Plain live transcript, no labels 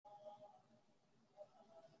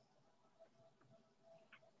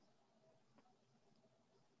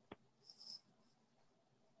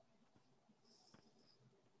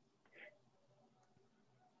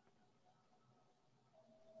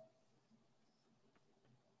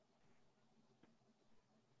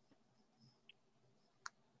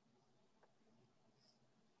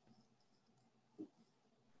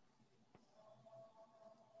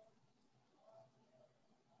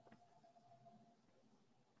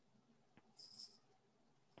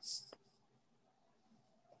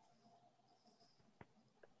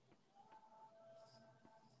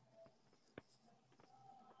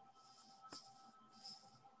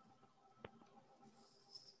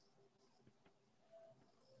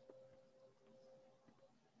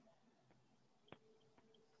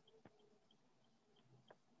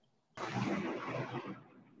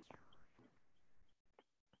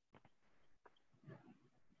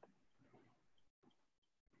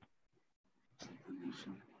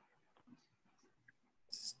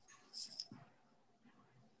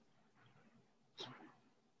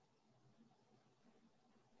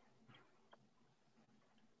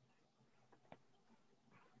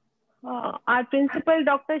Our principal,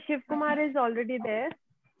 Dr. Shiv Kumar, is already there.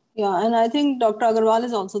 Yeah, and I think Dr. Agarwal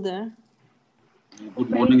is also there. Good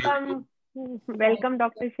morning. Welcome,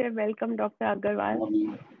 Dr. Shiv. Welcome, Dr.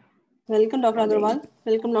 Agarwal. Welcome, Dr. Agarwal.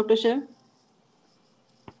 Welcome, Dr. Shiv.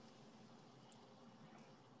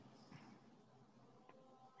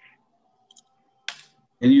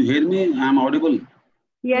 Can you hear me? I am audible.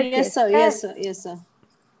 Yes, sir. Yes, sir. Yes, sir.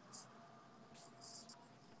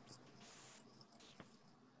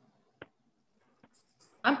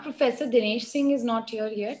 Professor Dinesh Singh is not here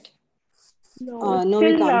yet. No,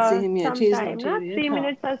 we can't see him yet. He's not here yet. 3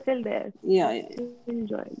 minutes are still there. Yeah. We'll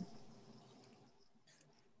join.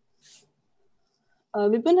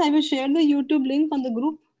 Vipin, have you shared the YouTube link on the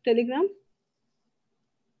group Telegram?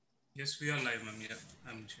 Yes, we are live, ma'am. Yeah,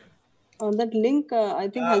 I'm sure. That link, I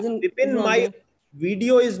think, hasn't. Vipin, my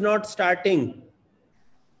video is not starting.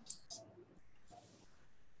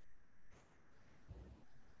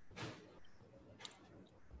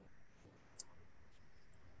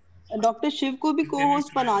 Dr. Shiv को भी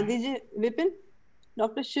co-host बना दीजिए, Vipin.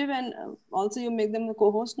 Dr. Shiv, and also you make them the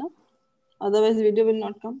co-host, no? Otherwise, the video will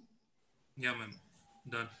not come. Yeah, ma'am.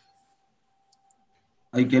 Done.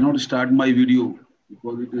 I cannot start my video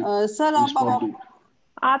because it is. Sir,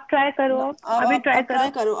 आप try करो. अभी try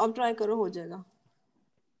करो. अब try करो, हो जाएगा.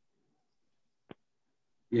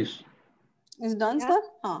 Yes. Is done, sir?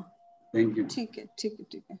 हाँ. Thank you. ठीक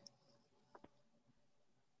है.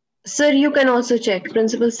 Sir, you can also check,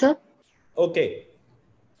 Principal sir. Okay.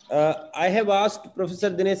 I have asked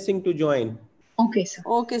Professor Dinesh Singh to join. Okay, sir.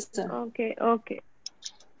 Okay, sir. Okay.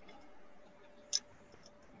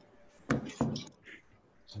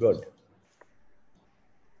 Good.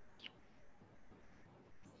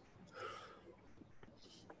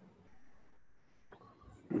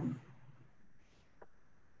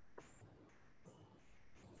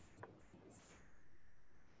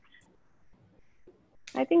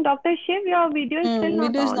 I think Dr. Shiv, your video is still not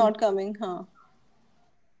video is on. not coming. Huh.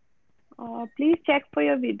 Please check for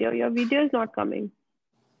your video. Your video is not coming.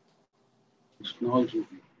 It's now also.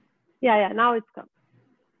 Yeah, now it's come.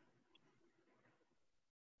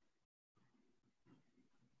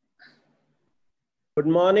 Good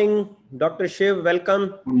morning, Dr. Shiv.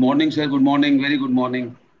 Welcome. Good morning, sir. Good morning. Very good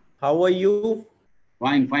morning. How are you?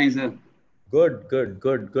 Fine, sir.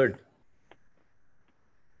 Good.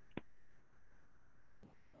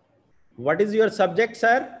 What is your subject,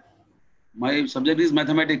 sir? My subject is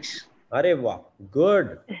mathematics. Are wow,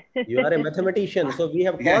 good. You are a mathematician, so we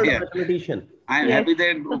have called a mathematician. I am happy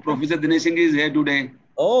that Professor Dinesh Singh is here today.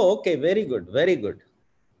 Oh, okay. Very good.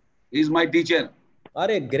 He is my teacher.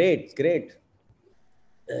 Are great.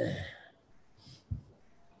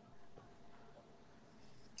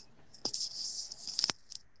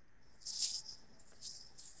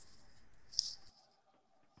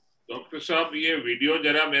 Doctor साहब ये video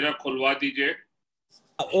जरा मेरा खुलवा दीजिए.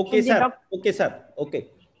 Okay, sir. Okay.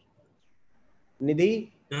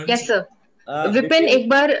 निधि. Yes, sir. Vipin एक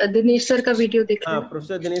बार Dinesh sir का video देख लो.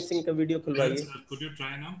 Professor Dinesh Singh का video खुलवाइए. Could you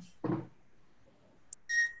try now?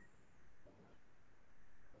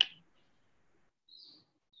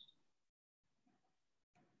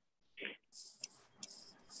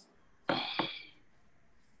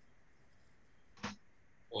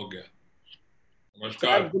 हो गया.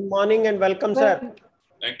 Namaskar. Good morning and welcome, sir.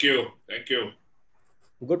 Thank you.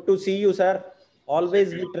 Good to see you, sir.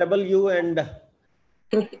 Always we trouble you and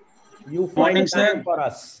you find time for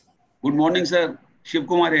us. Good morning, sir. Shiv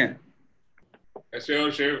Kumar here. कैसे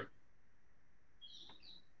हो शिव?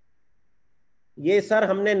 ये sir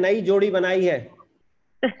हमने नई जोड़ी बनाई है.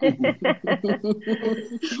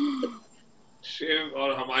 शिव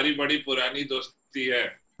और हमारी बड़ी पुरानी दोस्ती है.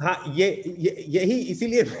 हाँ, यही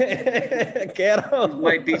इसीलिए मैं कह रहा हूँ.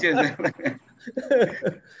 My teacher, sir.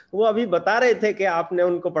 वो अभी बता रहे थे कि आपने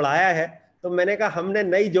उनको पढ़ाया है, तो मैंने कहा हमने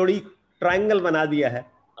नई जोड़ी ट्रायंगल बना दिया है.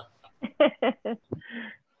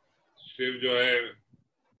 शिव जो है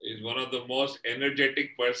is one of the most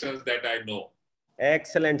energetic persons that I know.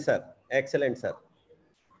 Excellent, sir.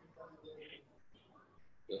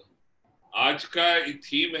 आज का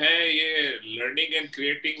थीम है ये learning and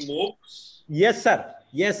creating MOOCs.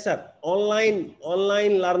 Yes, sir. Online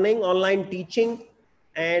learning, online teaching,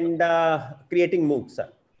 and creating MOOCs, sir.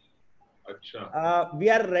 अच्छा. We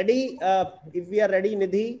are ready. If we are ready,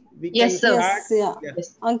 Nidhi, we can start.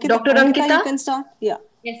 Yes. Dr. Ankita, you can start. Yeah.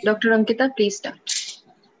 Yes. Dr. Ankita, please start.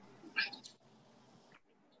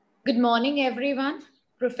 Good morning, everyone.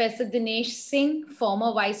 Professor Dinesh Singh,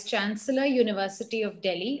 former Vice Chancellor, University of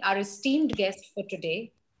Delhi, our esteemed guest for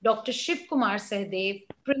today. Dr. Shiv Kumar Sahdev,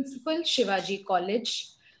 Principal, Shivaji College.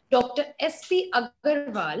 Dr. S.P.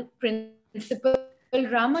 Agarwal, Principal,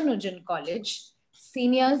 Ramanujan College.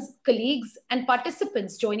 Seniors, colleagues, and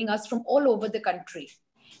participants joining us from all over the country.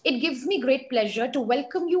 It gives me great pleasure to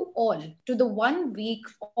welcome you all to the 1-week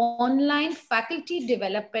online faculty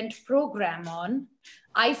development program on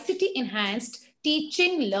ICT Enhanced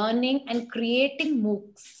Teaching, Learning and Creating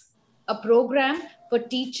MOOCs, a program for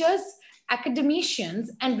teachers,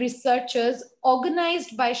 academicians and researchers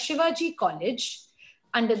organized by Shivaji College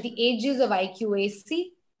under the aegis of IQAC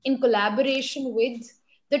in collaboration with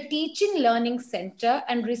the Teaching Learning Center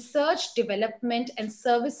and Research Development and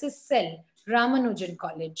Services Cell, Ramanujan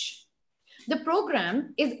College. The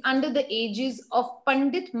program is under the aegis of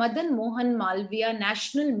Pandit Madan Mohan Malviya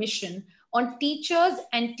National Mission on Teachers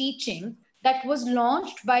and Teaching that was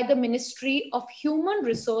launched by the Ministry of Human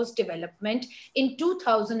Resource Development in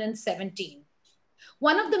 2017.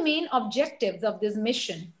 One of the main objectives of this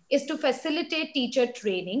mission is to facilitate teacher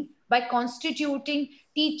training by constituting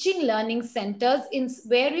teaching learning centers in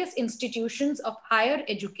various institutions of higher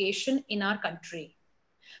education in our country.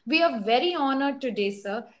 We are very honored today,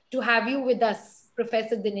 sir, to have you with us,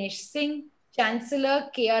 Professor Dinesh Singh, Chancellor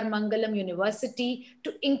K.R. Mangalam University,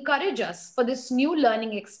 to encourage us for this new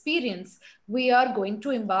learning experience we are going to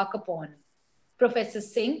embark upon. Professor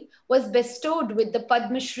Singh was bestowed with the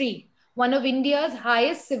Padma Shri, one of India's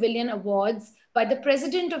highest civilian awards by the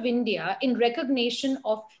President of India in recognition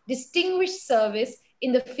of distinguished service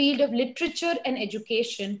in the field of literature and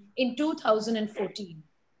education in 2014.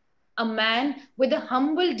 A man with a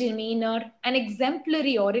humble demeanor and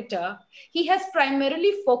exemplary orator, he has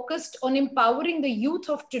primarily focused on empowering the youth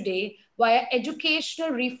of today via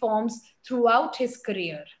educational reforms throughout his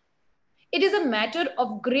career. It is a matter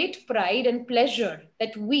of great pride and pleasure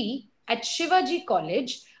that we at Shivaji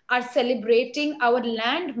College are celebrating our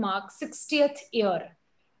landmark 60th year.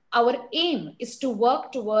 Our aim is to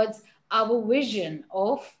work towards our vision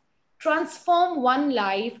of transform one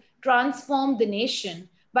life, transform the nation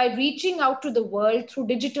by reaching out to the world through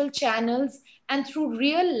digital channels and through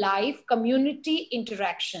real life community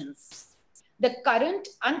interactions. The current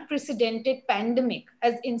unprecedented pandemic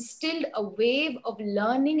has instilled a wave of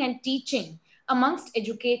learning and teaching amongst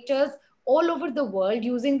educators all over the world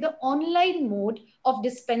using the online mode of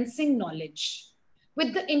dispensing knowledge.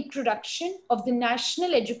 With the introduction of the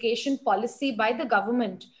national education policy by the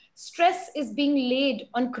government, stress is being laid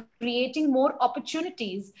on creating more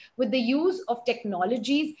opportunities with the use of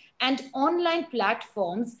technologies and online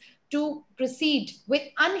platforms to proceed with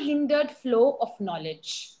unhindered flow of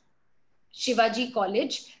knowledge. Shivaji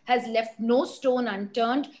College has left no stone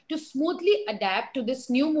unturned to smoothly adapt to this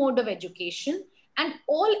new mode of education, and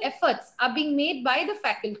all efforts are being made by the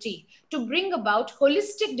faculty to bring about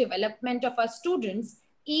holistic development of our students,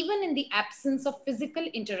 even in the absence of physical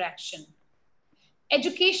interaction.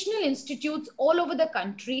 Educational institutes all over the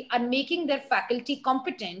country are making their faculty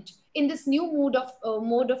competent in this new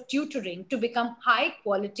mode of tutoring to become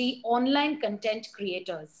high-quality online content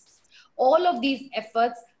creators. All of these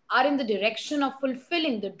efforts are in the direction of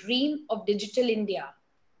fulfilling the dream of Digital India.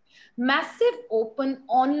 Massive open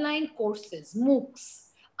online courses,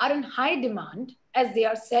 MOOCs, are in high demand as they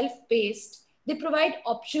are self-paced. They provide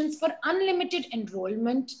options for unlimited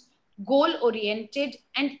enrollment, goal-oriented,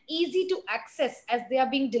 and easy to access as they are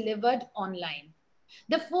being delivered online.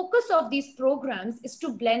 The focus of these programs is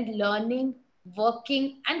to blend learning,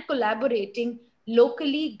 working, and collaborating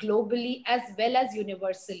locally, globally, as well as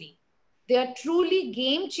universally. They are truly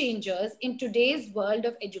game changers in today's world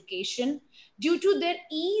of education due to their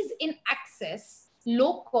ease in access,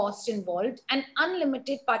 low cost involved, and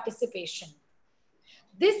unlimited participation.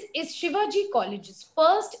 This is Shivaji College's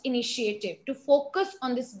first initiative to focus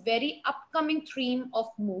on this very upcoming theme of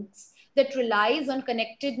MOOCs that relies on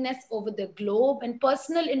connectedness over the globe and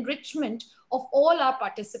personal enrichment of all our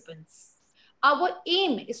participants. Our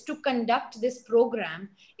aim is to conduct this program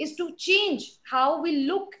is to change how we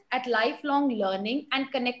look at lifelong learning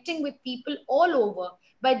and connecting with people all over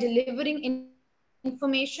by delivering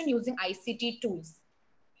information using ICT tools.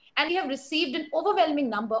 And we have received an overwhelming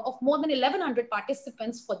number of more than 1,100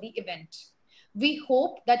 participants for the event. We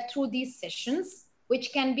hope that through these sessions,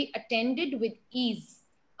 which can be attended with ease,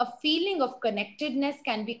 a feeling of connectedness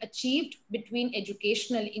can be achieved between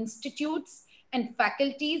educational institutes and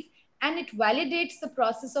faculties, and it validates the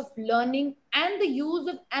process of learning and the use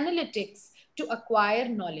of analytics to acquire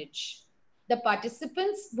knowledge. The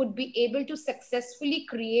participants would be able to successfully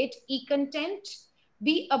create e-content,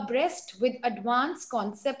 be abreast with advanced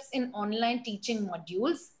concepts in online teaching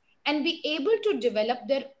modules, and be able to develop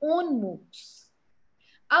their own MOOCs.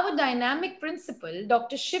 Our dynamic principal,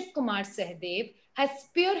 Dr. Shiv Kumar Sehdev, has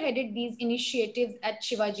spearheaded these initiatives at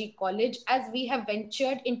Shivaji College as we have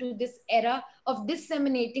ventured into this era of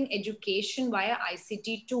disseminating education via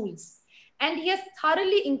ICT tools. And he has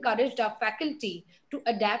thoroughly encouraged our faculty to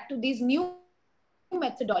adapt to these new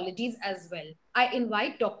methodologies as well. I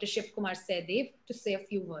invite Dr. Shiv Kumar Sehdev to say a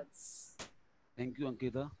few words. Thank you,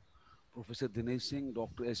 Ankita. Professor Dinesh Singh,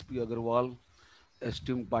 Dr. S.P. Agarwal,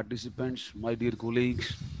 esteemed participants, my dear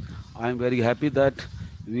colleagues. I am very happy that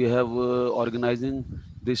we have organizing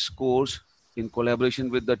this course in collaboration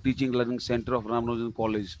with the Teaching Learning Center of Ramanujan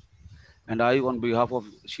College. And I, on behalf of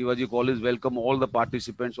Shivaji College, welcome all the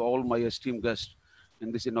participants, all my esteemed guests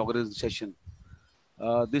in this inaugural session.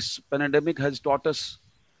 This pandemic has taught us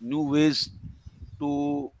new ways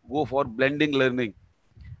to go for blending learning.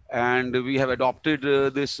 And we have adopted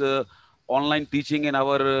this online teaching in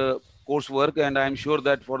our coursework. And I'm sure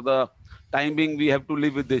that for the time being, we have to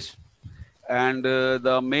live with this. And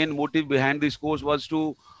the main motive behind this course was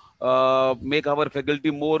to make our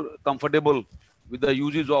faculty more comfortable with the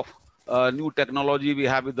uses of new technology we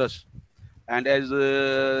have with us. And as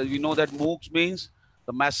we know that MOOCs means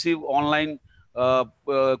the massive online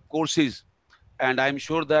courses. And I'm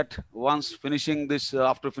sure that once finishing this,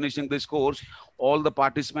 after finishing this course, all the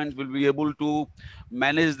participants will be able to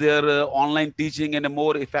manage their online teaching in a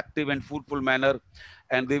more effective and fruitful manner.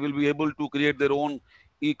 And they will be able to create their own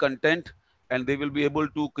e-content, and they will be able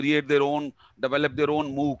to create their own, develop their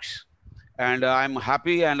own MOOCs. And I'm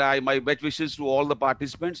happy, and my best wishes to all the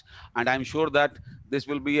participants. And I'm sure that this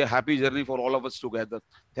will be a happy journey for all of us together.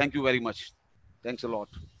 Thank you very much. Thanks a lot.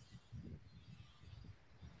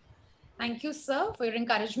 Thank you, sir, for your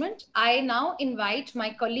encouragement. I now invite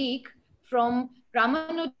my colleague from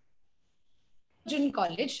Ramanujan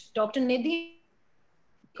College, Dr. Nidhi,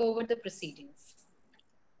 to take over the proceedings.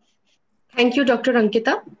 Thank you, Dr.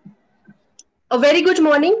 Ankita. A very good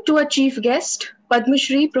morning to our chief guest, Padma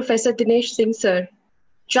Shri Professor Dinesh Singh Sir,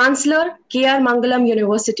 Chancellor, K.R. Mangalam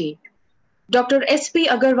University, Dr. S.P.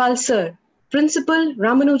 Agarwal Sir, Principal,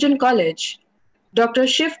 Ramanujan College, Dr.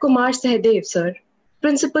 Shiv Kumar Sehdev Sir,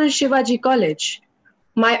 Principal, Shivaji College,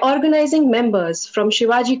 my organizing members from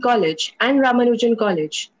Shivaji College and Ramanujan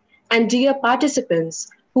College, and dear participants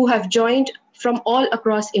who have joined from all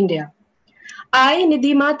across India. I,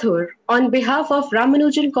 Nidhi Mathur, on behalf of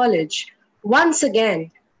Ramanujan College, once again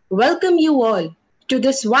welcome you all to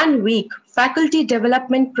this one-week faculty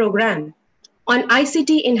development program on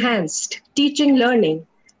ICT enhanced teaching, learning,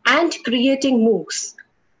 and creating MOOCs,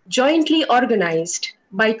 jointly organized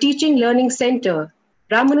by Teaching Learning Center,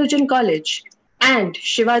 Ramanujan College, and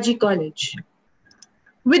Shivaji College.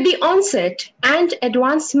 With the onset and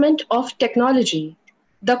advancement of technology,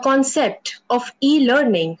 the concept of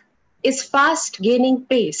e-learning is fast gaining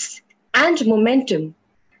pace and momentum,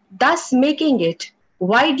 thus making it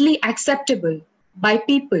widely acceptable by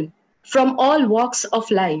people from all walks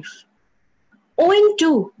of life. Owing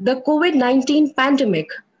to the COVID-19 pandemic,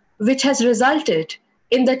 which has resulted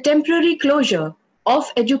in the temporary closure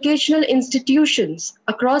of educational institutions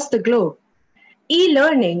across the globe,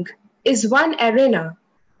 e-learning is one arena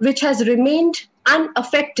which has remained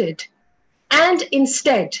unaffected and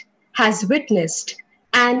instead has witnessed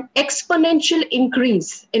an exponential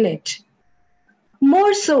increase in it.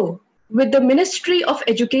 More so with the Ministry of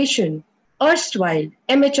Education, erstwhile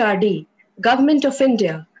MHRD, Government of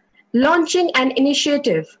India, launching an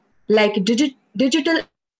initiative like Digital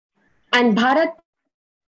and Bharat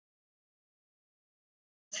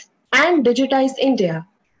and Digitize India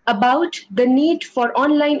about the need for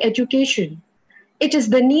online education. It is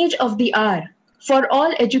the need of the hour for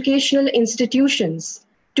all educational institutions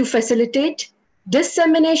to facilitate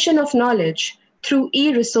dissemination of knowledge through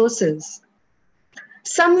e-resources.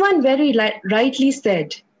 Someone very rightly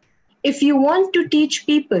said, if you want to teach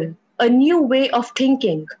people a new way of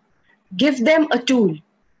thinking, give them a tool,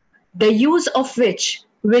 the use of which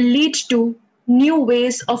will lead to new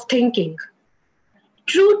ways of thinking.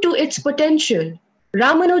 True to its potential,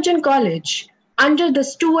 Ramanujan College, under the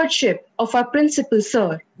stewardship of our principal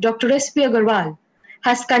sir, Dr. S.P. Agarwal,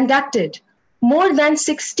 has conducted more than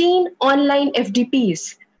 16 online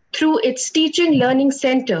FDPs through its Teaching Learning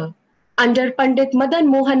Center under Pandit Madan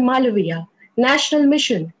Mohan Malaviya National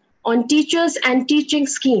Mission on Teachers and Teaching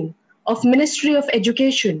Scheme of Ministry of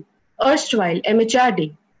Education, erstwhile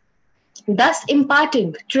MHRD, thus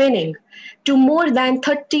imparting training to more than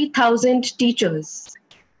 30,000 teachers.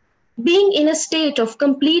 Being in a state of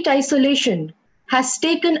complete isolation has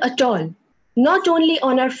taken a toll not only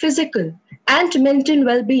on our physical and mental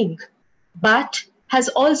well-being, but has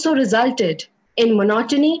also resulted in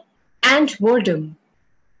monotony and boredom.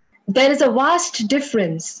 There is a vast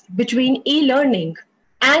difference between e-learning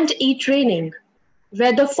and e-training,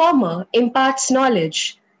 where the former imparts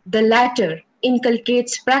knowledge, the latter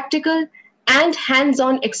inculcates practical and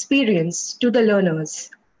hands-on experience to the learners.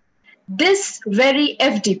 This very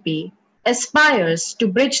FDP aspires to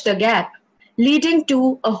bridge the gap, leading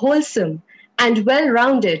to a wholesome and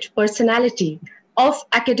well-rounded personality of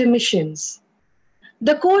academicians.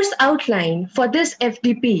 The course outline for this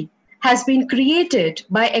FDP has been created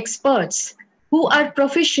by experts who are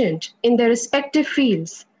proficient in their respective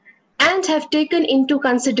fields and have taken into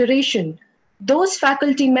consideration those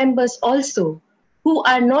faculty members also who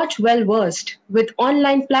are not well versed with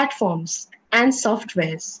online platforms and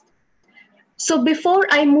softwares. So before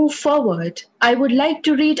I move forward, I would like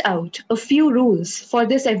to read out a few rules for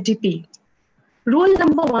this FDP. Rule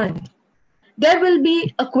number 1. There will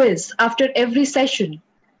be a quiz after every session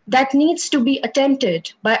that needs to be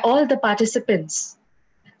attempted by all the participants.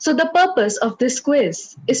 So the purpose of this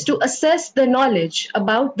quiz is to assess the knowledge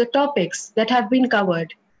about the topics that have been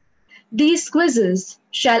covered. These quizzes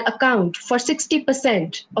shall account for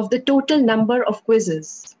 60% of the total number of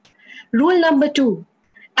quizzes. Rule number 2.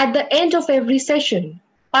 At the end of every session,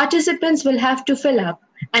 participants will have to fill up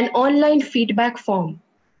an online feedback form.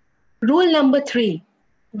 Rule number 3.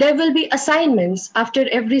 There will be assignments after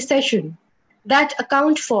every session that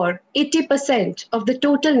account for 80% of the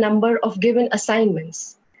total number of given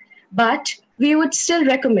assignments. But we would still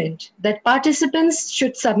recommend that participants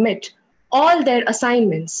should submit all their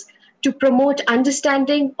assignments to promote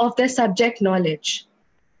understanding of their subject knowledge.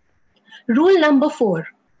 Rule number 4.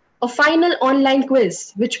 A final online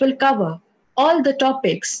quiz which will cover all the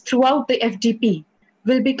topics throughout the FDP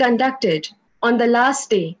will be conducted on the last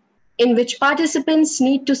day, in which participants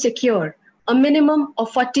need to secure a minimum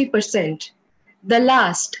of 40%, the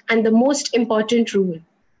last and the most important rule.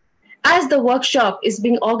 As the workshop is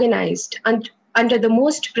being organized under the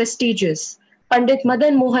most prestigious Pandit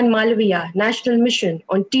Madan Mohan Malviya National Mission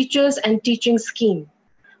on Teachers and Teaching Scheme,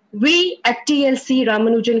 we at TLC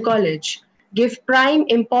Ramanujan College give prime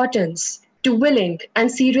importance to willing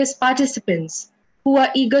and serious participants who are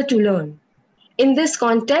eager to learn. In this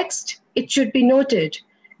context, it should be noted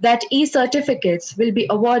that e-certificates will be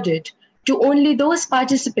awarded to only those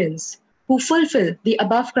participants who fulfill the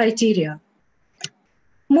above criteria.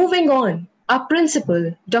 Moving on, our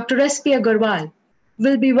principal, Dr. S.P. Agarwal,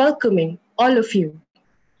 will be welcoming all of you.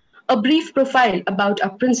 A brief profile about our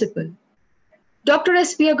principal. Dr.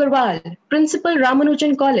 S.P. Agarwal, Principal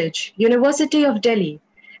Ramanujan College, University of Delhi,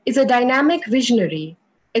 is a dynamic visionary,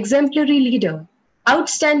 exemplary leader,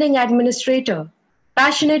 outstanding administrator,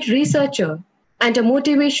 passionate researcher, and a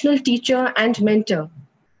motivational teacher and mentor.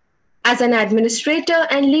 As an administrator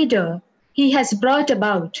and leader, he has brought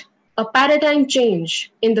about a paradigm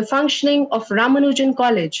change in the functioning of Ramanujan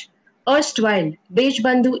College, erstwhile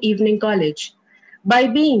Deshbandhu Evening College, by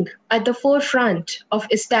being at the forefront of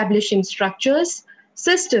establishing structures,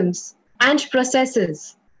 systems, and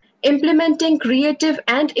processes, implementing creative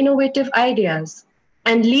and innovative ideas,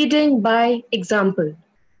 and leading by example.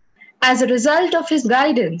 As a result of his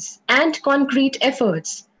guidance and concrete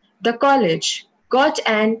efforts, the college got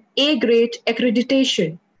an A-grade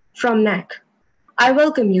accreditation from NAC. I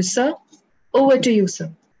welcome you, sir. Over to you,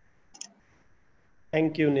 sir.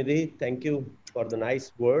 Thank you, Nidhi. Thank you for the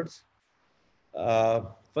nice words.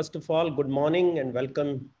 First of all, good morning and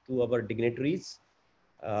welcome to our dignitaries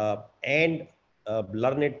and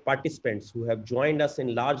learned participants who have joined us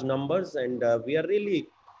in large numbers. And we are really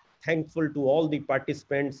thankful to all the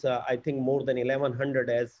participants. I think more than 1,100,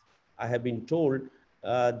 as I have been told,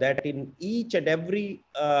 that in each and every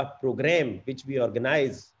program which we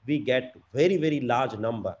organize, we get very, very large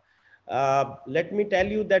number. Let me tell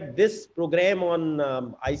you that this program on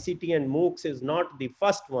ICT and MOOCs is not the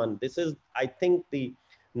first one. This is, I think, the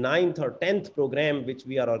 9th or 10th program which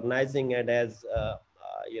we are organizing. And as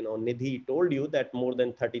Nidhi told you, that more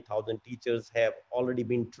than 30,000 teachers have already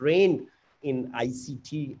been trained in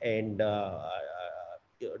ICT and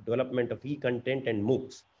development of e-content and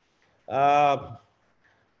MOOCs.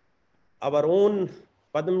 Our own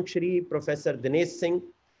Padma Shri Professor Dinesh Singh,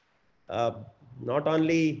 not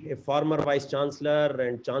only a former Vice Chancellor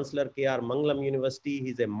and Chancellor K.R. Mangalam University,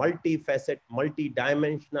 he's a multifaceted,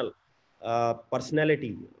 multi-dimensional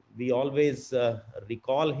personality. We always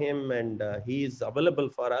recall him, and he is available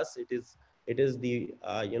for us. It is the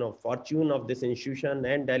fortune of this institution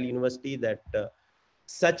and Delhi University that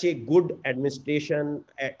such a good administrator,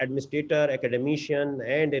 academician,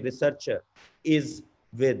 and a researcher is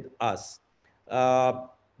with us.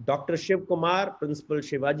 Dr. Shiv Kumar, Principal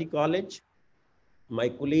Shivaji College, my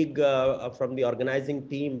colleague from the organizing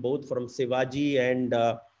team, both from Shivaji and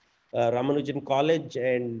Ramanujan College,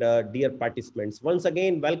 and dear participants. Once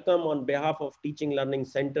again, welcome on behalf of Teaching Learning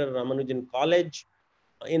Center, Ramanujan College,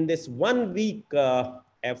 in this 1 week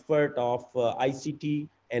effort of ICT,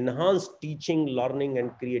 Enhanced Teaching, Learning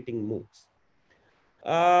and Creating MOOCs.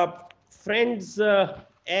 Friends,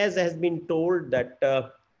 as has been told that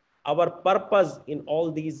our purpose in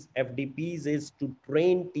all these FDPs is to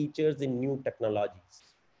train teachers in new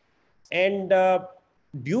technologies. And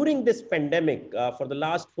during this pandemic, for the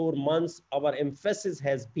last 4 months, our emphasis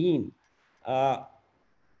has been, not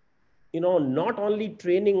only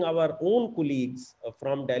training our own colleagues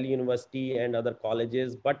from Delhi University and other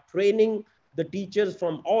colleges, but training the teachers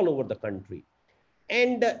from all over the country.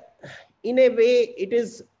 And in a way, it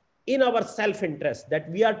is in our self-interest that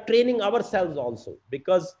we are training ourselves also,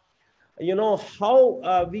 because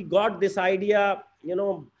how we got this idea,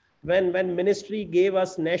 when ministry gave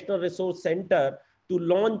us National Resource Center to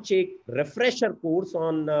launch a refresher course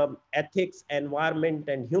on ethics, environment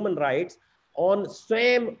and human rights on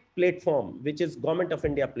SWAM platform, which is Government of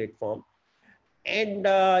India platform. And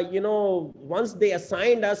once they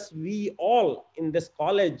assigned us, we all in this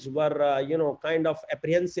college were kind of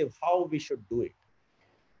apprehensive how we should do it.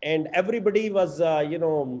 And everybody was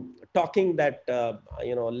talking that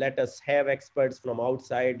let us have experts from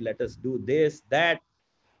outside, let us do this, that.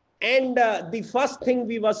 And the first thing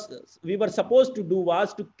we were supposed to do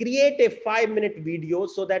was to create a 5-minute video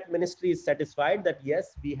so that ministry is satisfied that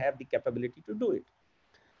yes, we have the capability to do it.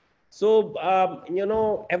 So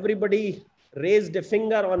everybody raised a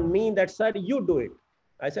finger on me that, sir, you do it.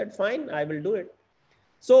 I said, fine, I will do it.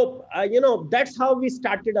 So, that's how we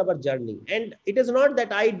started our journey. And it is not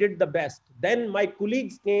that I did the best. Then my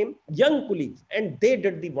colleagues came, young colleagues, and they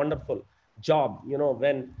did the wonderful job,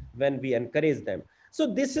 when we encouraged them. So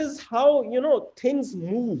this is how, things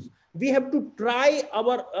move. We have to try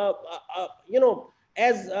our,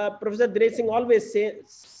 as Professor Dinesh Singh always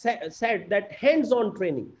said that hands-on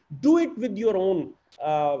training, do it with your own,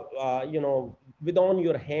 with on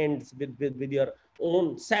your hands, with your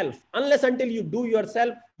own self. Unless until you do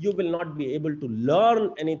yourself, you will not be able to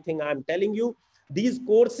learn anything. I'm telling you, these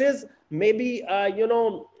courses may be,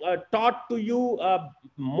 taught to you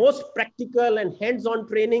most practical and hands-on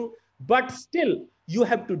training, but still you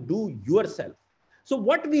have to do yourself. So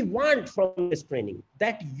what we want from this training,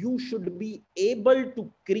 that you should be able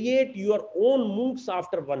to create your own MOOCs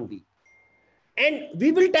after 1 week. And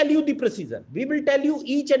we will tell you the procedure. We will tell you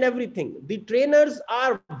each and everything. The trainers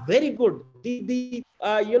are very good. The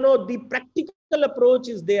practical approach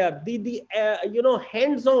is there.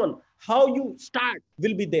 Hands-on, how you start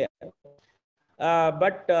will be there.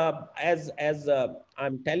 But as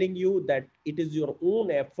I'm telling you that it is your own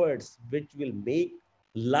efforts which will make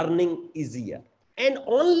learning easier. And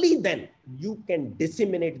only then you can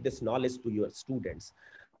disseminate this knowledge to your students.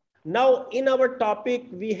 Now, in our topic,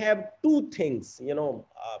 we have two things, you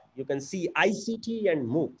can see ICT and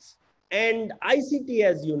MOOCs. And ICT,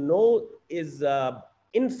 as you know, is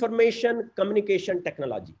information communication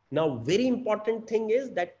technology. Now, very important thing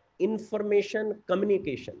is that information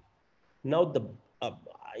communication. Now,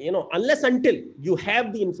 unless until you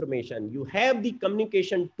have the information, you have the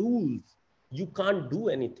communication tools, you can't do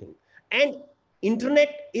anything. And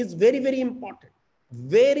internet is very, very important.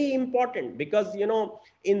 Very important, because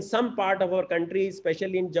in some part of our country,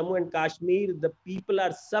 especially in Jammu and Kashmir, the people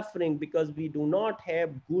are suffering because we do not have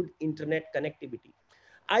good internet connectivity.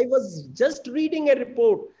 I was just reading a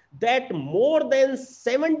report that more than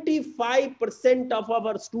 75% of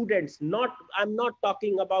our students, I'm not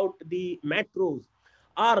talking about the metros,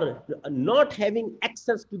 are not having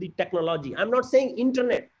access to the technology. I'm not saying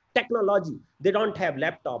internet, technology. They don't have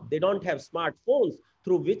laptop, they don't have smartphones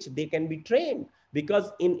through which they can be trained.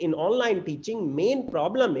 Because in online teaching, main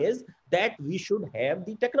problem is that we should have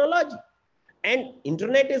the technology. And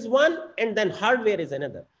internet is one, and then hardware is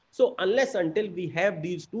another. So unless until we have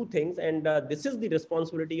these two things, and this is the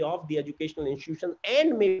responsibility of the educational institution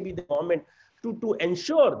and maybe the government to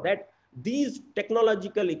ensure that these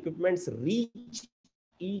technological equipments reach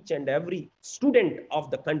each and every student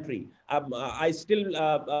of the country.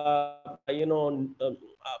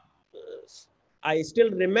 I still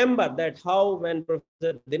remember that how when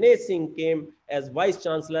Professor Dinesh Singh came as Vice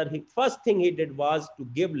Chancellor, first thing he did was to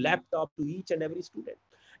give laptop to each and every student.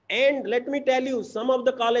 And let me tell you, some of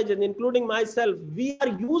the colleges, including myself, we are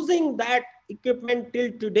using that equipment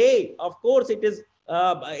till today. Of course, it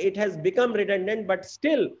has become redundant, but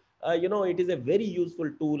still, it is a very useful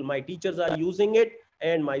tool. My teachers are using it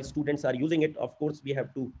and my students are using it. Of course, we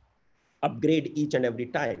have to upgrade each and every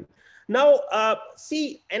time. Now,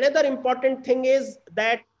 see, another important thing is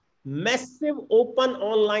that massive open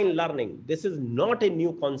online learning. This is not a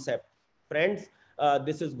new concept, friends.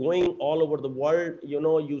 This is going all over the world. You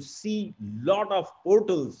know, you see lot of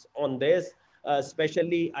portals on this.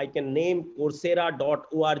 Especially, I can name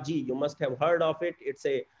Coursera.org. You must have heard of it. It's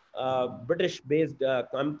a British-based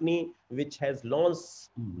company which has launched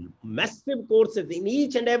massive courses in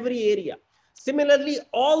each and every area. Similarly,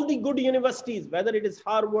 all the good universities, whether it is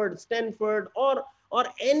Harvard, Stanford, or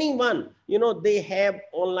anyone, you know, they have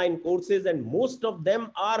online courses, and most of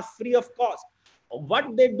them are free of cost.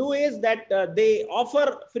 What they do is that they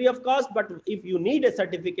offer free of cost, but if you need a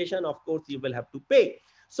certification, of course, you will have to pay.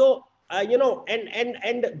 So, you know,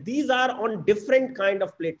 and these are on different kind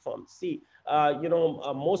of platforms. See, you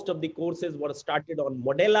know, most of the courses were started on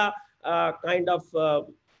Modella kind of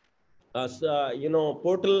you know,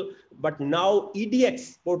 portal, but now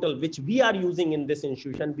EDX portal, which we are using in this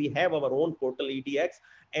institution, we have our own portal EDX,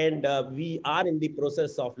 and we are in the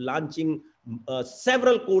process of launching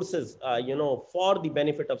several courses, you know, for the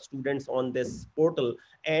benefit of students on this portal.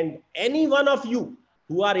 And any one of you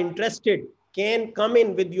who are interested can come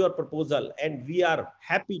in with your proposal, and we are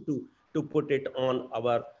happy to put it on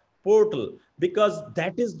our portal, because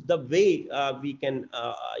that is the way we can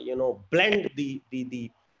you know, blend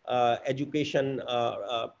the education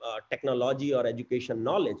technology or education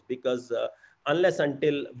knowledge, because unless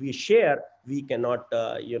until we share, we cannot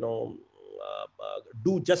you know,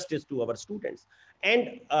 do justice to our students.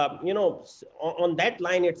 And you know, on that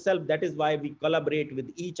line itself, that is why we collaborate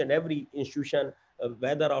with each and every institution,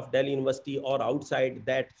 whether of Delhi University or outside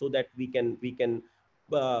that, so that we can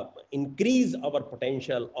increase our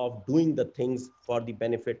potential of doing the things for the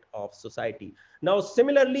benefit of society. Now,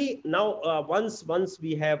 similarly, now once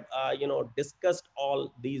we have you know, discussed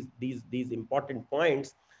all these important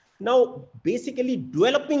points, now basically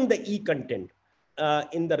developing the e-content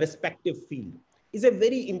in the respective field is a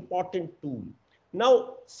very important tool.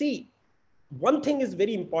 Now, see, one thing is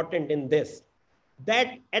very important in this,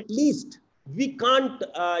 that at least we can't do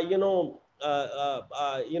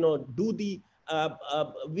the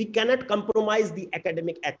we cannot compromise the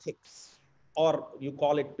academic ethics, or you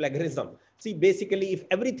call it plagiarism. See, basically, if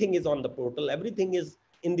everything is on the portal, everything is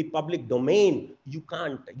in the public domain, you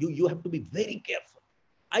can't, you have to be very careful.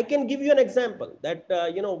 I can give you an example that,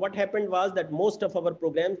 you know, what happened was that most of our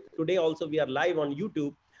programs today, also we are live on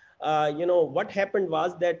YouTube. You know, what happened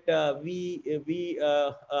was that we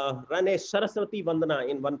run a Saraswati Vandana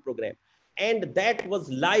in one program, and that was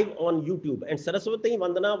live on YouTube. And Saraswati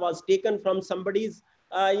Vandana was taken from somebody's,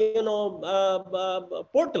 you know,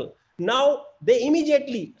 portal. Now they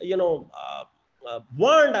immediately, you know,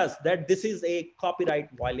 warned us that this is a copyright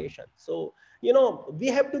violation. So, you know, we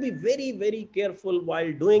have to be very, very careful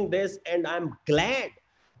while doing this. And I'm glad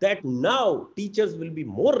that now teachers will be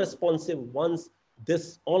more responsive once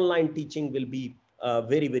this online teaching will be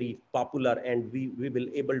very, very popular, and we will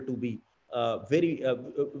able to be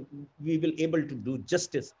we will able to do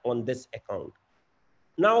justice on this account.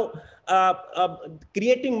 Now,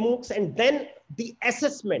 creating MOOCs and then the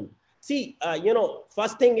assessment. See, you know,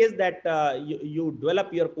 first thing is that you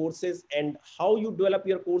develop your courses, and how you develop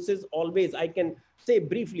your courses, always I can say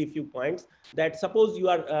briefly a few points. That suppose you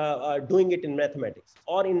are doing it in mathematics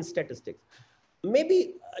or in statistics.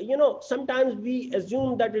 Maybe, you know, sometimes we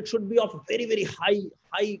assume that it should be of very, very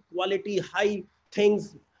high quality, high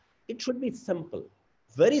things. It should be simple,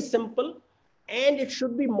 very simple, and it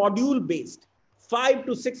should be module based, 5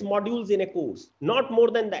 to 6 modules in a course, not more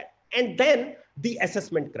than that. And then the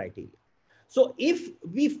assessment criteria. So if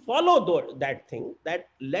we follow that thing, that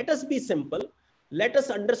let us be simple, let us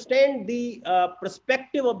understand the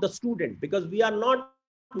perspective of the student, because we are not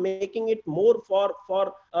making it more for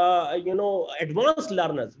you know, advanced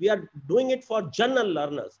learners. We are doing it for general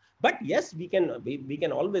learners. But yes, we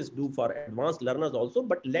can always do for advanced learners also.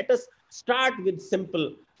 But let us start with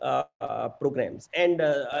simple programs, and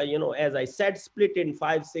you know, as I said, split in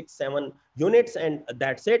 5, 6, 7 units, and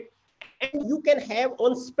that's it. And you can have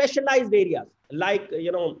on specialized areas, like,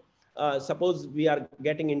 you know, suppose we are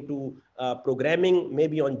getting into programming,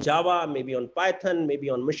 maybe on Java, maybe on Python,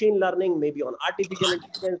 maybe on machine learning, maybe on artificial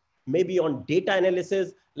intelligence, maybe on data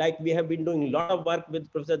analysis. Like we have been doing a lot of work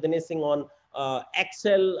with Professor Dinesh Singh on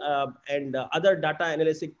Excel and other data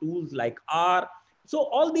analytic tools like R. So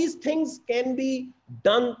all these things can be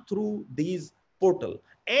done through these portal.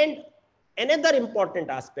 And another important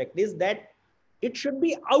aspect is that it should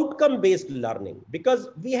be outcome based learning, because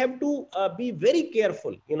we have to be very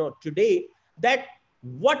careful, you know, today, that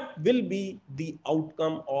what will be the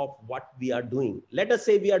outcome of what we are doing. Let us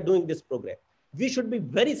say we are doing this program. We should be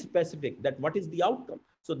very specific that what is the outcome.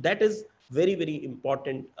 So that is very, very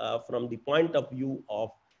important from the point of view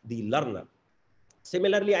of the learner.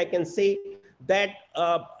 Similarly, I can say that,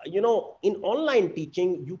 in online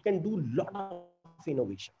teaching, you can do a lot of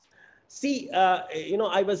innovations. See,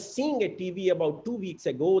 I was seeing a TV about 2 weeks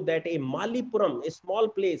ago that a Malipuram, a small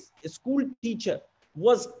place, a school teacher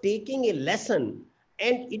was taking a lesson,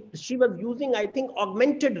 and she was using, I think,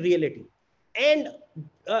 augmented reality, and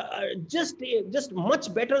just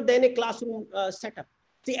much better than a classroom setup.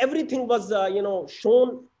 See, everything was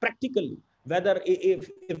shown practically, whether if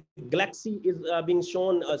galaxy is being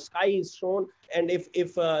shown, sky is shown, and if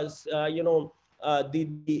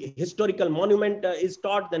the historical monument is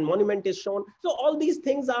taught, then monument is shown. So all these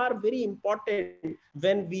things are very important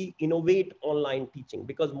when we innovate online teaching,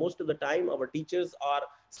 because most of the time our teachers are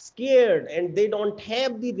scared and they don't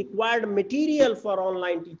have the required material for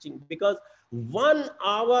online teaching, because 1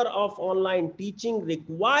 hour of online teaching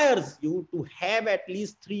requires you to have at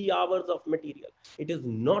least 3 hours of material. It is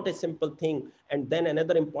not a simple thing. And then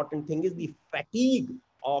another important thing is the fatigue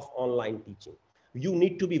of online teaching. You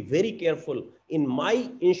need to be very careful. In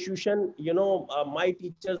my institution, my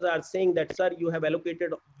teachers are saying that, sir, you have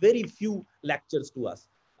allocated very few lectures to us.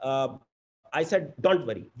 I said, don't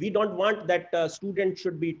worry. We don't want that student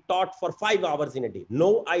should be taught for 5 hours in a day.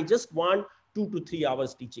 No, I just want 2 to 3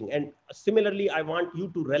 hours teaching. And similarly, I want you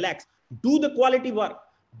to relax, do the quality work.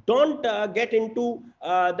 Don't get into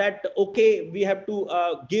that, okay, we have to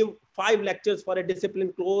give 5 lectures for a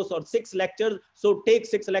discipline course or 6 lectures. So take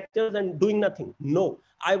 6 lectures and doing nothing. No,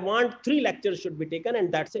 I want 3 lectures should be taken,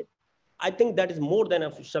 and that's it. I think that is more than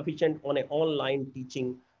sufficient on an online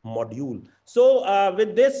teaching module. So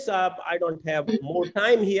with this, I don't have more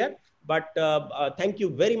time here, but thank you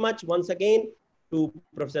very much once again to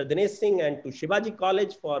Professor Dinesh Singh and to Shivaji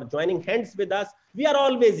College for joining hands with us. We are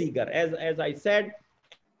always eager, as I said.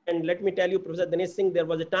 And let me tell you, Professor Dinesh Singh, there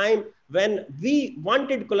was a time when we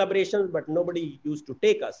wanted collaborations, but nobody used to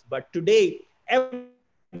take us. But today,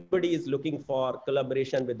 everybody is looking for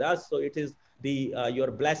collaboration with us. So it is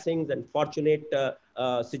your blessings and fortunate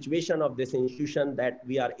situation of this institution that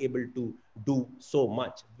we are able to do so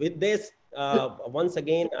much. With this, once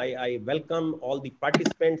again, I welcome all the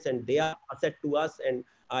participants, and they are asset to us. And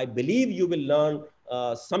I believe you will learn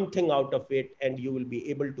something out of it, and you will be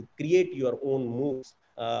able to create your own MOOCs.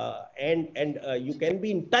 And you can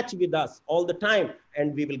be in touch with us all the time,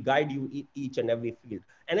 and we will guide you each and every field.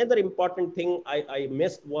 Another important thing I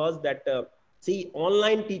missed was that, see,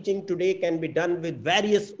 online teaching today can be done with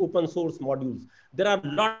various open source modules. There are a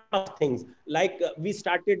lot of things, like we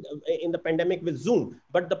started in the pandemic with Zoom,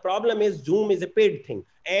 but the problem is Zoom is a paid thing.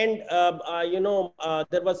 And,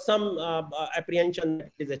 there was some apprehension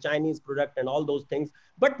that it is a Chinese product and all those things.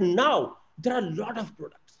 But now there are a lot of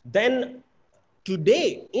products. Then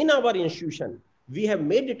today in our institution, we have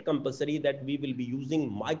made it compulsory that we will be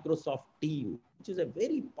using Microsoft Teams, which is a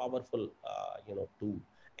very powerful, tool,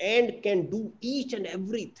 and can do each and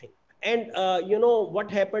everything. And what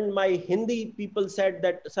happened? My Hindi people said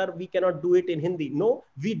that, sir, we cannot do it in Hindi. No,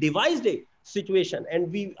 we devised a situation,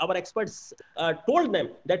 and our experts told them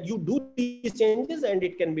that you do these changes and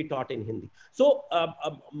it can be taught in Hindi. So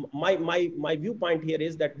my viewpoint here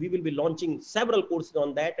is that we will be launching several courses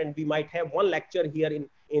on that, and we might have one lecture here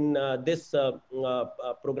in this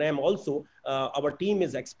program also. Our team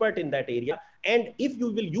is expert in that area, and if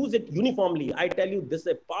you will use it uniformly, I tell you, this is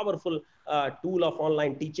a powerful tool of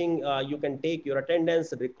online teaching. You can take your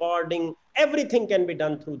attendance, recording, everything can be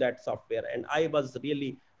done through that software. And I was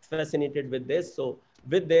really fascinated with this. So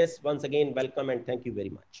with this, once again, welcome and thank you very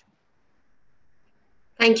much.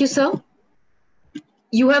 Thank you, sir.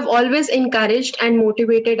 You have always encouraged and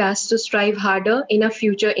motivated us to strive harder in our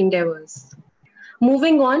future endeavors.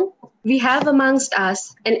 Moving on, we have amongst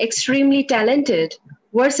us an extremely talented,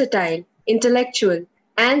 versatile, intellectual,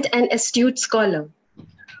 and an astute scholar.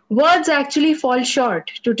 Words actually fall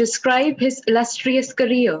short to describe his illustrious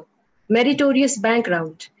career, meritorious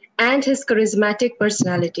background, and his charismatic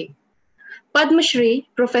personality. Padma Shri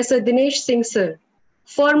Professor Dinesh Singh Sir,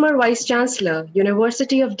 former Vice Chancellor,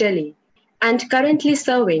 University of Delhi, and currently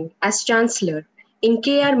serving as Chancellor in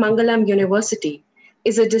K.R. Mangalam University,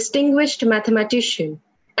 is a distinguished mathematician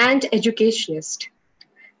and educationist.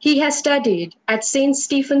 He has studied at St.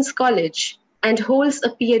 Stephen's College and holds a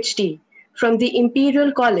PhD from the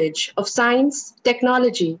Imperial College of Science,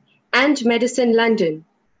 Technology, and Medicine, London,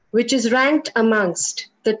 which is ranked amongst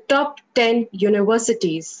the top 10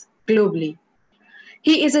 universities globally.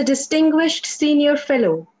 He is a distinguished senior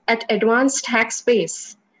fellow at Advanced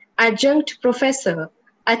Hackspace, adjunct professor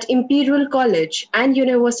at Imperial College and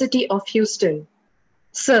University of Houston,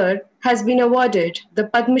 Sir has been awarded the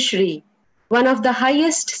Padma Shri, one of the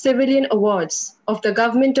highest civilian awards of the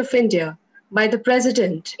Government of India, by the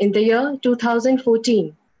President in the year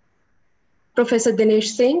 2014. Professor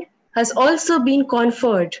Dinesh Singh has also been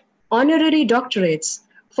conferred honorary doctorates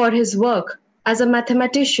for his work as a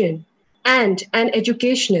mathematician and an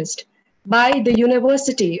educationist by the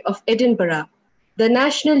University of Edinburgh, the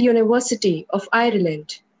National University of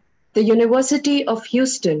Ireland, the University of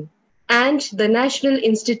Houston, and the National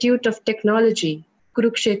Institute of Technology,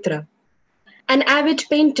 Kurukshetra. An avid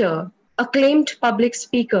painter, acclaimed public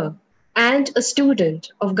speaker, and a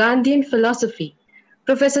student of Gandhian philosophy,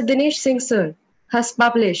 Professor Dinesh Singh Sir has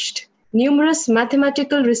published numerous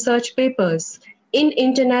mathematical research papers in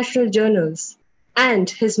international journals, and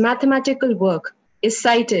his mathematical work is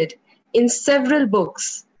cited in several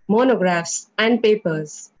books, monographs, and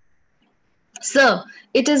papers. Sir,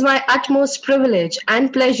 it is my utmost privilege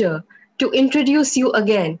and pleasure to introduce you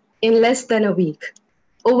again in less than a week.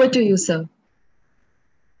 Over to you, sir.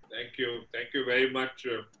 Thank you. Thank you very much,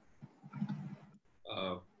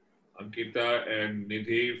 Ankita and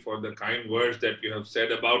Nidhi, for the kind words that you have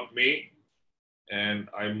said about me. And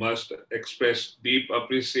I must express deep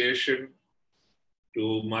appreciation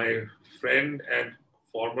to my friend and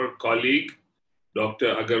former colleague,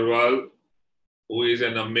 Dr. Agarwal, who is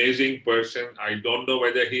an amazing person. I don't know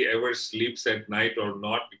whether he ever sleeps at night or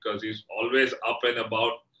not, because he's always up and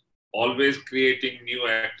about, always creating new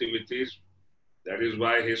activities. That is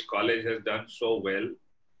why his college has done so well.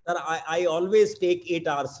 Sir, I always take 8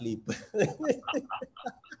 hours sleep.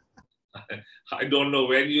 I don't know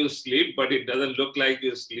when you sleep, but it doesn't look like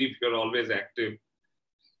you sleep. You're always active.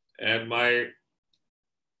 And my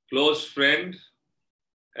close friend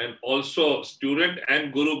and also student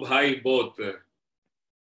and Guru Bhai both.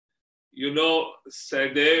 You know,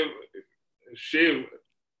 Sadev Shiv,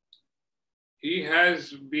 he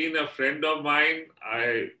has been a friend of mine.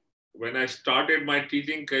 When I started my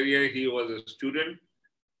teaching career, he was a student,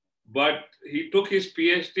 but he took his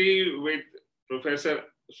PhD with Professor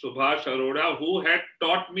Subhash Arora, who had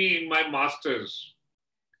taught me in my master's.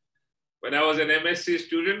 When I was an MSc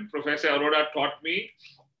student, Professor Arora taught me.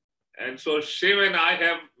 And so Shiv and I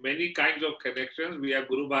have many kinds of connections. We have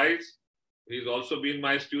Guru Bhais. He's also been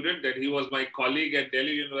my student, and he was my colleague at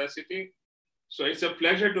Delhi University. So it's a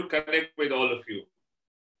pleasure to connect with all of you.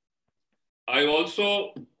 I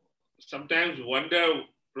also sometimes wonder,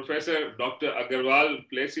 Professor Dr. Agarwal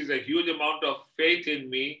places a huge amount of faith in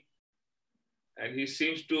me, and he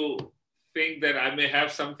seems to think that I may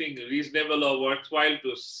have something reasonable or worthwhile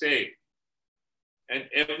to say. And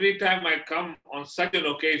every time I come on such an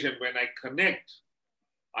occasion when I connect,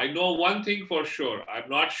 I know one thing for sure. I'm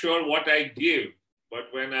not sure what I give, but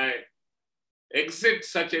when I exit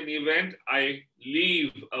such an event, I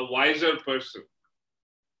leave a wiser person.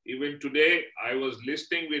 Even today, I was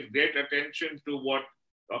listening with great attention to what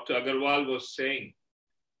Dr. Agarwal was saying.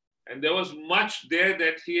 And there was much there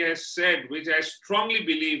that he has said, which I strongly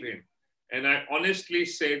believe in. And I honestly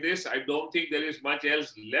say this, I don't think there is much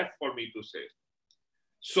else left for me to say.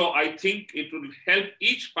 So I think it will help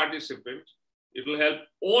each participant, it will help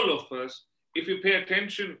all of us if we pay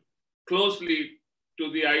attention closely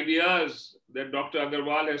to the ideas that Dr.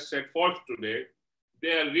 Agarwal has set forth today.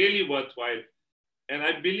 They are really worthwhile. And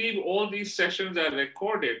I believe all these sessions are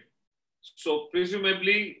recorded. So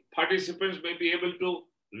presumably participants may be able to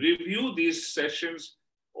review these sessions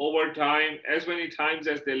over time, as many times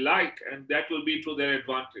as they like, and that will be to their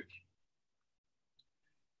advantage.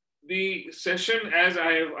 The session, as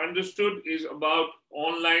I have understood, is about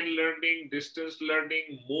online learning, distance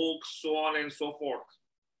learning, MOOCs, so on and so forth.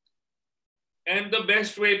 And the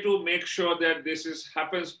best way to make sure that this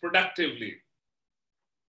happens productively.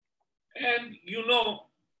 And you know,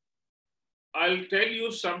 I'll tell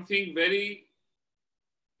you something very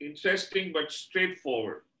interesting but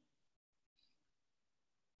straightforward.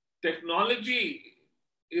 Technology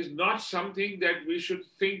is not something that we should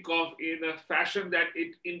think of in a fashion that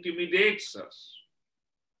it intimidates us.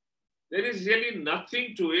 There is really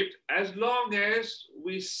nothing to it as long as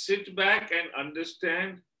we sit back and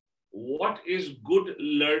understand what is good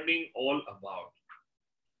learning all about.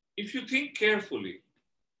 If you think carefully,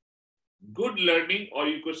 good learning, or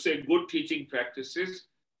you could say good teaching practices,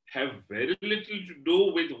 have very little to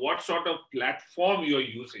do with what sort of platform you're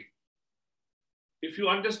using. If you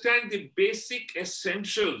understand the basic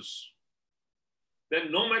essentials,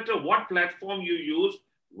 then no matter what platform you use,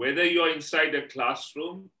 whether you're inside a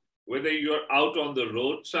classroom, whether you're out on the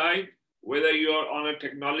roadside, whether you're on a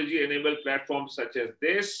technology-enabled platform such as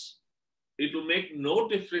this, it will make no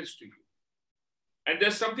difference to you. And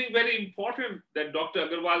there's something very important that Dr.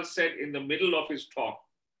 Agarwal said in the middle of his talk.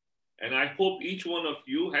 And I hope each one of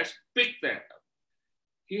you has picked that up.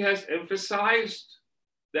 He has emphasized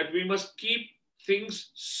that we must keep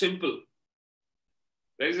things simple.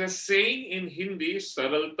 There is a saying in Hindi,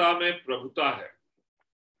 saralta mein prabhuta hai.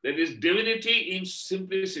 There is divinity in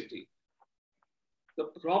simplicity. The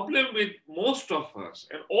problem with most of us,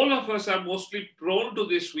 and all of us are mostly prone to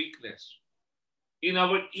this weakness, in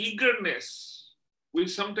our eagerness, we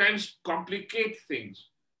sometimes complicate things.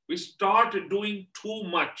 We start doing too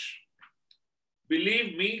much.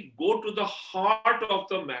 Believe me, go to the heart of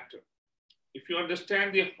the matter. If you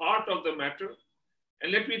understand the heart of the matter,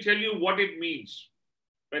 and let me tell you what it means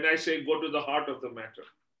when I say go to the heart of the matter.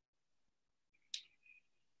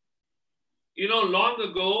 You know, long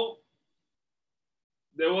ago,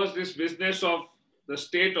 there was this business of the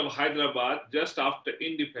state of Hyderabad just after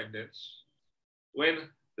independence, when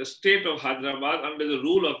the state of Hyderabad under the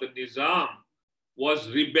rule of the Nizam was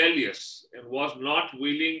rebellious and was not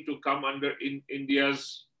willing to come under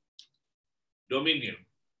India's dominion.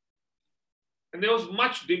 And there was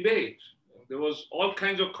much debate. There was all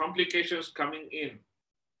kinds of complications coming in.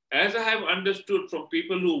 As I have understood from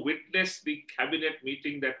people who witnessed the cabinet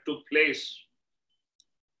meeting that took place,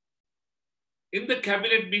 in the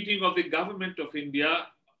cabinet meeting of the government of India,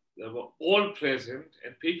 they were all present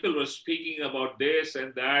and people were speaking about this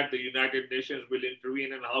and that, the United Nations will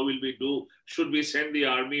intervene and how will we do? Should we send the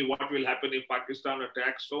army? What will happen if Pakistan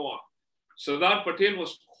attacks? So on. Sardar Patel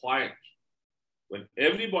was quiet. When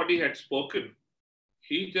everybody had spoken,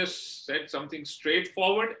 he just said something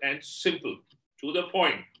straightforward and simple, to the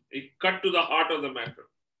point. He cut to the heart of the matter.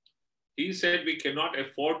 He said, we cannot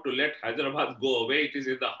afford to let Hyderabad go away. It is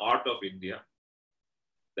in the heart of India.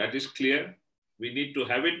 That is clear. We need to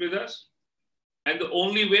have it with us. And the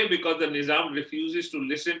only way, because the Nizam refuses to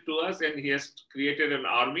listen to us and he has created an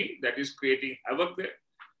army that is creating havoc there.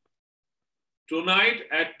 Tonight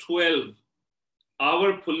at 12,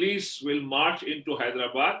 our police will march into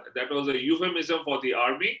Hyderabad. That was a euphemism for the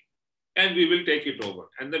army, and we will take it over.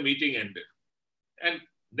 And the meeting ended. And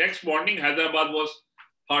next morning, Hyderabad was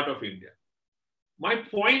part of India. My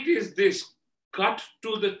point is this: cut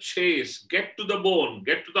to the chase, get to the bone,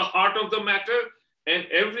 get to the heart of the matter, and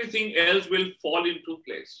everything else will fall into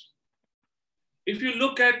place. If you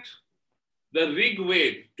look at the Rig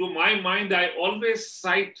Veda, to my mind, I always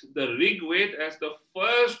cite the Rig Veda as the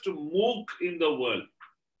first MOOC in the world.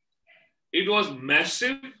 It was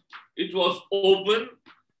massive, it was open,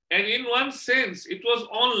 and in one sense, it was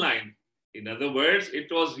online. In other words, it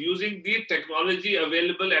was using the technology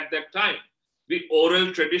available at that time, the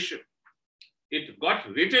oral tradition. It got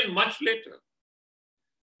written much later.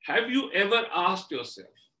 Have you ever asked yourself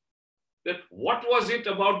that what was it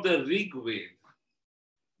about the Rig Veda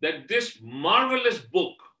that this marvelous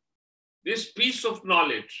book, this piece of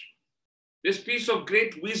knowledge, this piece of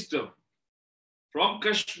great wisdom from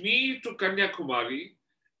Kashmir to Kanyakumari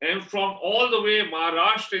and from all the way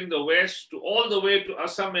Maharashtra in the west to all the way to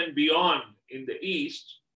Assam and beyond in the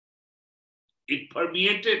east, it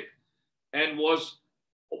permeated and was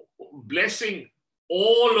blessing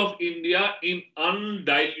all of India in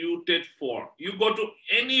undiluted form. You go to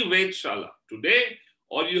any Vedshala today,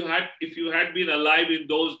 or if you had been alive in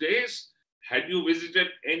those days, had you visited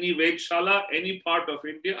any Vedshala, any part of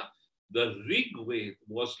India, the Rig Veda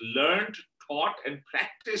was learned, taught, and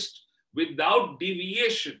practiced without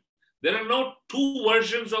deviation. There are no two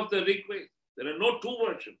versions of the Rig Veda. There are no two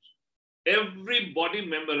versions. Everybody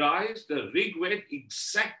memorized the Rig Veda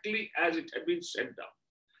exactly as it had been sent down.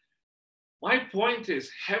 My point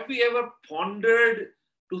is, have we ever pondered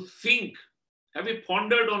to think, have we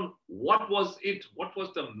pondered on what was it, what was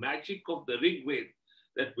the magic of the Rig Veda,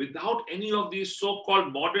 that without any of these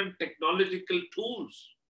so-called modern technological tools,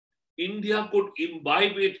 India could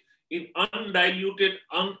imbibe it in undiluted,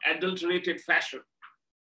 unadulterated fashion?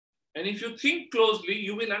 And if you think closely,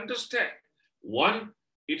 you will understand. One,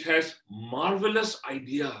 it has marvelous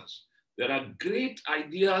ideas. There are great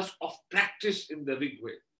ideas of practice in the Rig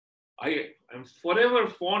Veda. I am forever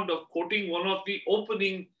fond of quoting one of the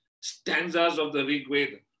opening stanzas of the Rig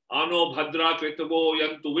Veda. Ano bhadra kritavo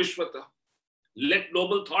yantu vishvata. Let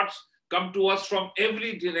noble thoughts come to us from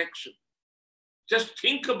every direction. Just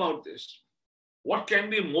think about this. What can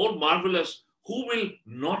be more marvelous? Who will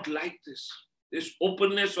not like this? This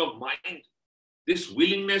openness of mind, this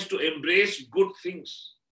willingness to embrace good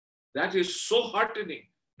things. That is so heartening.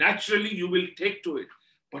 Naturally, you will take to it.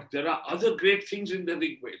 But there are other great things in the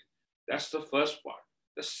Rig Veda. That's the first part.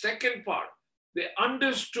 The second part, they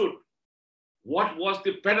understood what was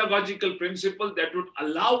the pedagogical principle that would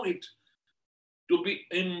allow it to be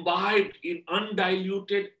imbibed in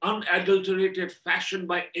undiluted, unadulterated fashion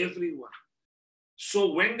by everyone.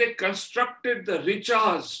 So when they constructed the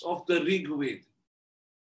richas of the Rig Veda,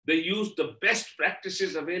 they used the best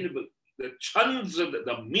practices available, the chands,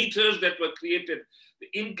 the meters that were created, the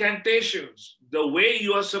incantations, the way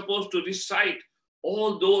you are supposed to recite,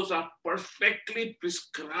 all those are perfectly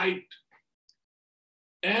prescribed.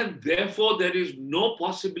 And therefore, there is no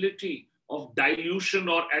possibility of dilution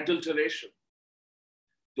or adulteration.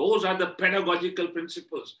 Those are the pedagogical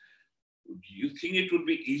principles. Do you think it would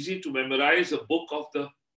be easy to memorize a book of the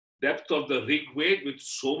depth of the Rig Veda with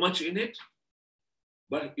so much in it?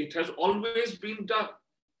 But it has always been done.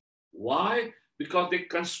 Why? Because they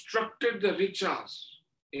constructed the richas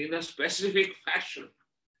in a specific fashion.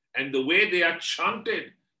 And the way they are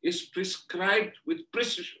chanted is prescribed with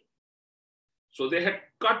precision. So they had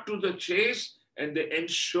cut to the chase and they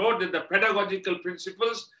ensured that the pedagogical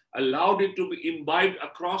principles allowed it to be imbibed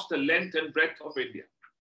across the length and breadth of India.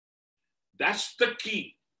 That's the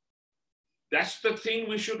key. That's the thing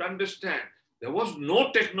we should understand. There was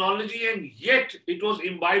no technology and yet it was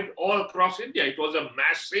imbibed all across India. It was a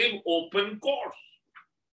massive open course.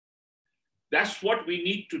 That's what we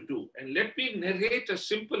need to do. And let me narrate a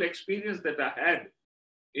simple experience that I had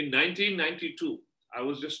in 1992. I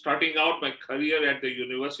was just starting out my career at the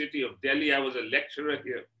University of Delhi. I was a lecturer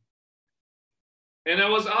here. And I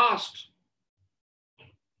was asked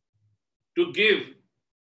to give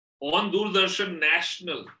on Doordarshan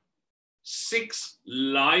National 6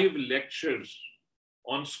 live lectures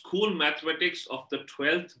on school mathematics of the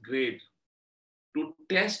 12th grade to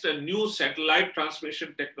test a new satellite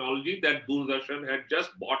transmission technology that Doordarshan had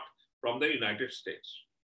just bought from the United States.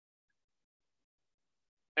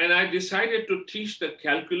 And I decided to teach the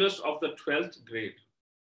calculus of the 12th grade.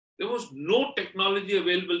 There was no technology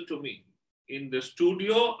available to me. In the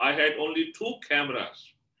studio, I had only 2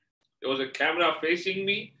 cameras. There was a camera facing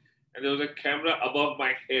me and there was a camera above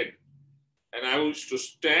my head. And I used to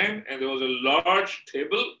stand and there was a large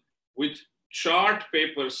table with chart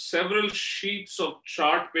paper, several sheets of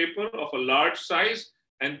chart paper of a large size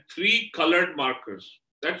and 3 colored markers.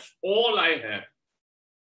 That's all I had.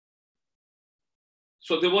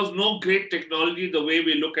 So there was no great technology the way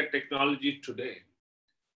we look at technology today.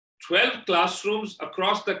 12 classrooms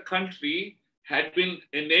across the country had been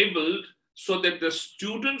enabled so that the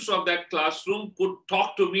students of that classroom could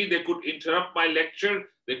talk to me, they could interrupt my lecture,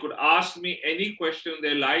 they could ask me any question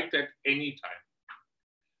they liked at any time.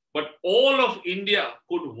 But all of India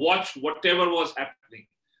could watch whatever was happening.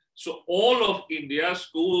 So all of India,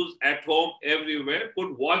 schools, at home, everywhere,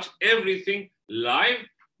 could watch everything live.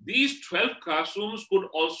 These 12 classrooms could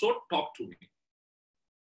also talk to me.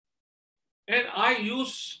 And I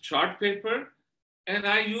used chart paper and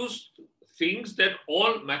I used things that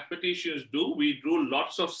all mathematicians do. We drew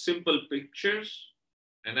lots of simple pictures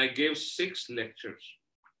and I gave 6 lectures.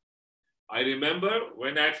 I remember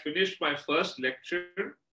when I had finished my first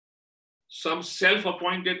lecture, some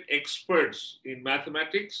self-appointed experts in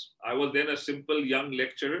mathematics, I was then a simple young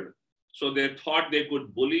lecturer, so they thought they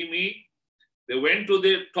could bully me. They went to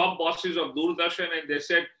the top bosses of Doordarshan and they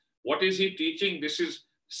said, what is he teaching? This is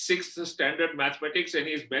 6th standard mathematics and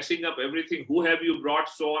he's messing up everything. Who have you brought?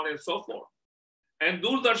 So on and so forth. And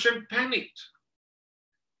Doordarshan panicked.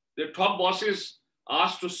 The top bosses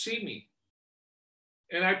asked to see me.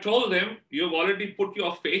 And I told them, you've already put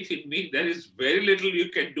your faith in me. There is very little you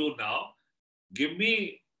can do now. Give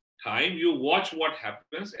me time, you watch what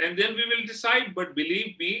happens, and then we will decide. But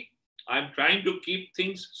believe me, I'm trying to keep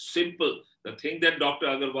things simple. The thing that Dr.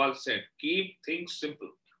 Agarwal said, keep things simple.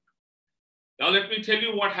 Now let me tell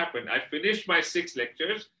you what happened. I finished my 6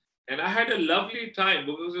 lectures and I had a lovely time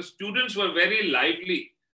because the students were very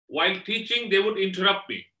lively. While teaching, they would interrupt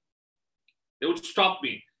me. They would stop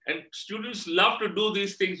me. And students love to do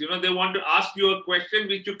these things. You know, they want to ask you a question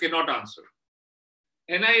which you cannot answer.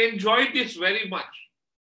 And I enjoyed this very much.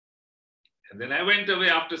 And then I went away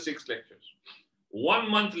after 6 lectures. 1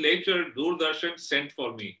 month later, Doordarshan sent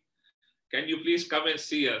for me. Can you please come and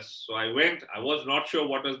see us? So I went. I was not sure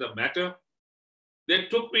what was the matter. They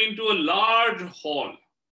took me into a large hall.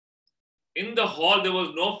 In the hall, there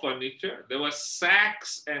was no furniture. There were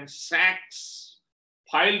sacks and sacks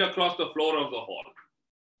piled across the floor of the hall.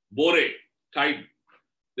 Bore, tied.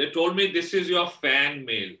 They told me, this is your fan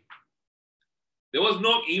mail. There was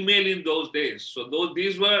no email in those days. So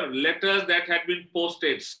these were letters that had been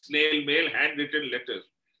posted, snail mail, handwritten letters.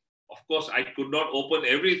 Of course, I could not open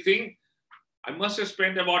everything. I must have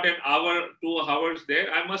spent about an hour, 2 hours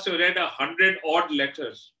there. I must have read 100 odd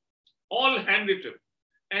letters, all handwritten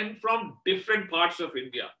and from different parts of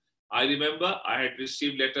India. I remember I had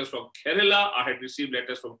received letters from Kerala, I had received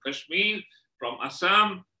letters from Kashmir, from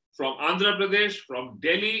Assam, from Andhra Pradesh, from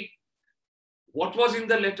Delhi. What was in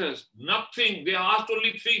the letters? Nothing. They asked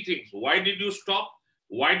only three things. Why did you stop?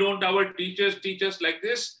 Why don't our teachers teach us like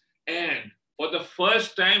this? And for the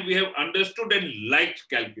first time, we have understood and liked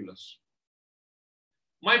calculus.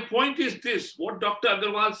 My point is this, what Dr.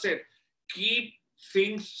 Agarwal said, keep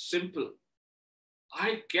things simple.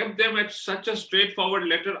 I kept them at such a straightforward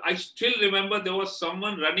letter. I still remember there was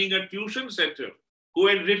someone running a tuition center who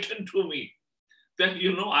had written to me that,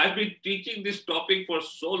 you know, I've been teaching this topic for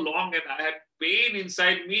so long and I had pain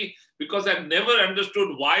inside me because I never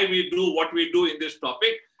understood why we do what we do in this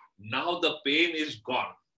topic. Now the pain is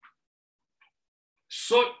gone.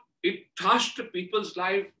 So it touched people's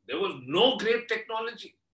life. There was no great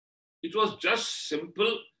technology. It was just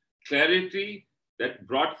simple clarity that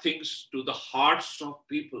brought things to the hearts of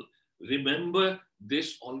people. Remember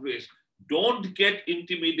this always. Don't get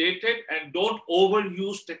intimidated and don't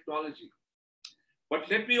overuse technology. But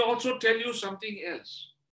let me also tell you something else.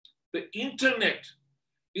 The internet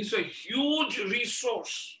is a huge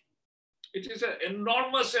resource. It is an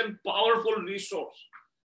enormous and powerful resource.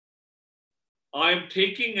 I'm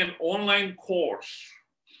taking an online course,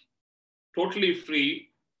 totally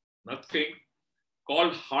free, nothing,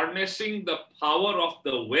 called Harnessing the Power of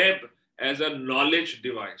the Web as a Knowledge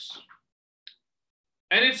Device.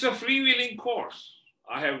 And it's a freewheeling course.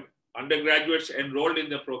 I have undergraduates enrolled in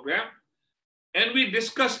the program. And we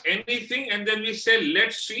discuss anything and then we say,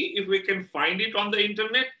 let's see if we can find it on the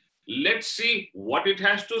internet. Let's see what it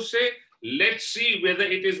has to say. Let's see whether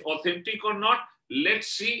it is authentic or not. Let's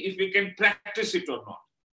see if we can practice it or not.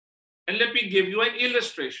 And let me give you an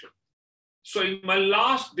illustration. So in my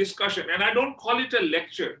last discussion, and I don't call it a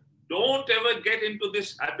lecture, don't ever get into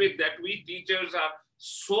this habit that we teachers are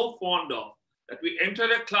so fond of, that we enter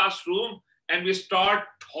a classroom and we start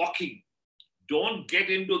talking. Don't get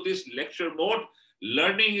into this lecture mode.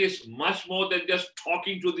 Learning is much more than just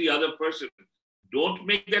talking to the other person. Don't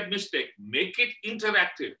make that mistake. Make it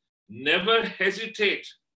interactive. Never hesitate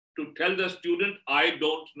to tell the student, I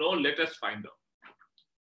don't know, let us find out.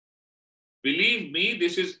 Believe me,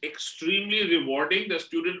 this is extremely rewarding. The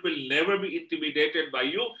student will never be intimidated by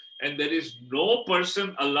you, and there is no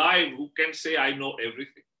person alive who can say, I know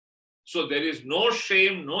everything. So there is no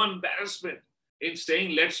shame, no embarrassment in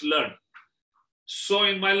saying, let's learn. So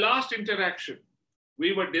in my last interaction,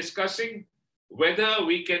 we were discussing whether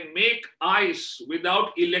we can make ice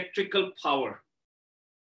without electrical power.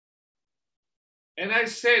 And I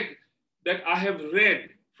said that I have read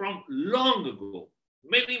from long ago,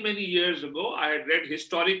 many years ago, I had read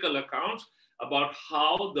historical accounts about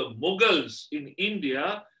how the Mughals in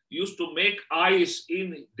India used to make ice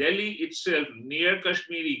in Delhi itself near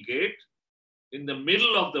Kashmiri Gate in the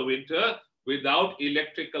middle of the winter without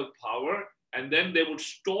electrical power. And then they would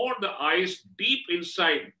store the ice deep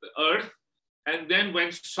inside the earth. And then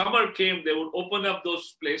when summer came, they would open up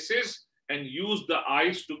those places and use the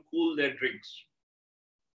ice to cool their drinks.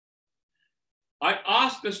 I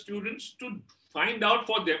asked the students to find out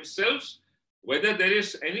for themselves whether there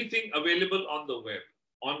is anything available on the web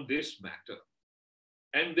on this matter.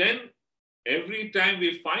 And then every time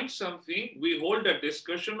we find something, we hold a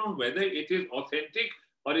discussion on whether it is authentic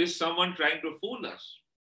or is someone trying to fool us.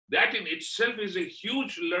 That in itself is a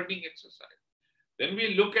huge learning exercise. Then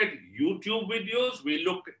we look at YouTube videos, we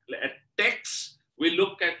look at texts, we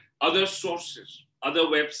look at other sources, other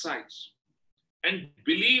websites. And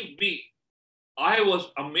believe me, I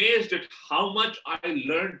was amazed at how much I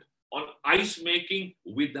learned on ice making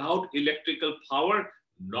without electrical power,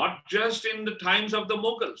 not just in the times of the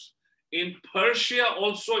Mughals. In Persia,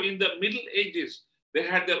 also in the Middle Ages, they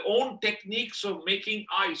had their own techniques of making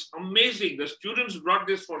ice. Amazing. The students brought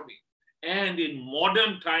this for me. And in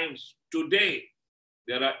modern times, today,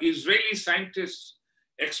 there are Israeli scientists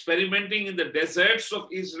experimenting in the deserts of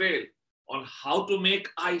Israel on how to make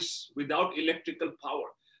ice without electrical power.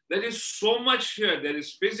 There is so much here. There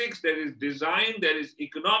is physics, there is design, there is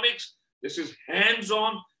economics. This is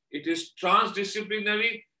hands-on, it is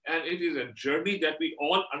transdisciplinary, and it is a journey that we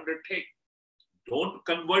all undertake. Don't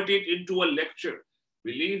convert it into a lecture.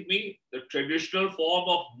 Believe me, the traditional form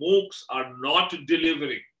of MOOCs are not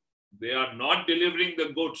delivering. They are not delivering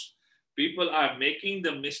the goods. People are making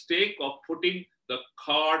the mistake of putting the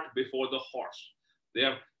cart before the horse. They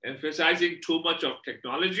are emphasizing too much of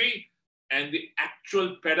technology, and the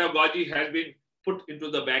actual pedagogy has been put into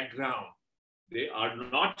the background. They are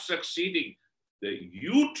not succeeding. The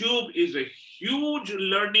YouTube is a huge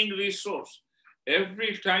learning resource.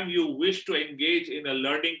 Every time you wish to engage in a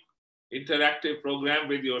learning interactive program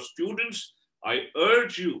with your students, I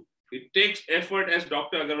urge you It takes effort, as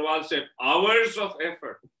Dr. Agarwal said, hours of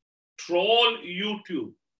effort. Troll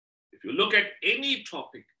YouTube. If you look at any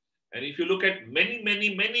topic, and if you look at many,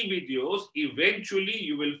 many, many videos, eventually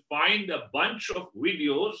you will find a bunch of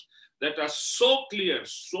videos that are so clear,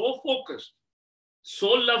 so focused,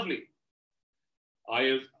 so lovely. I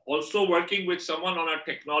am also working with someone on a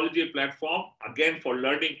technology platform, again for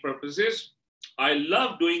learning purposes. I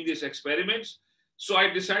love doing these experiments. So I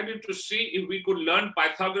decided to see if we could learn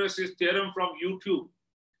Pythagoras' theorem from YouTube.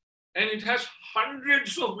 And it has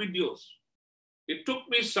hundreds of videos. It took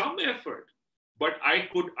me some effort, but I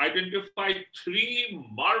could identify 3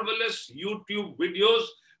 marvelous YouTube videos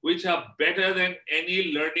which are better than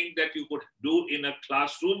any learning that you could do in a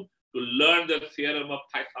classroom to learn the theorem of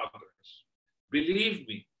Pythagoras. Believe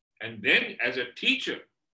me. And then as a teacher,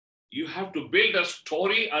 you have to build a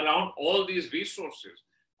story around all these resources.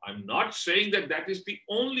 I'm not saying that that is the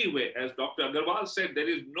only way. As Dr. Agarwal said, there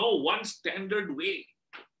is no one standard way.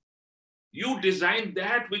 You design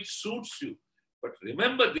that which suits you. But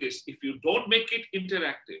remember this, if you don't make it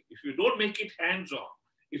interactive, if you don't make it hands-on,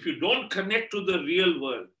 if you don't connect to the real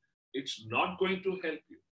world, it's not going to help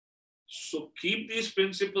you. So keep these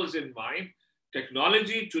principles in mind.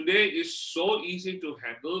 Technology today is so easy to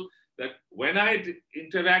handle that when I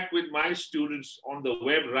interact with my students on the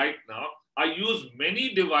web right now, I use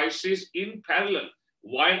many devices in parallel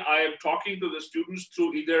while I am talking to the students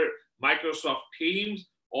through either Microsoft Teams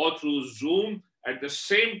or through Zoom. At the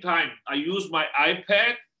same time, I use my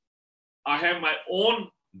iPad. I have my own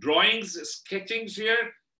drawings, sketchings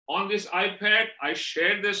here on this iPad. I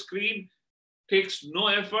share the screen, takes no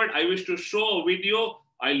effort. I wish to show a video.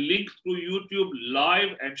 I link through YouTube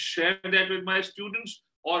live and share that with my students,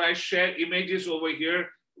 or I share images over here,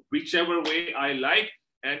 whichever way I like.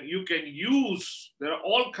 And you can use, there are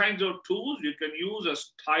all kinds of tools. You can use a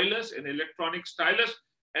stylus, an electronic stylus,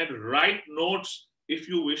 and write notes if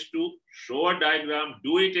you wish to, show a diagram,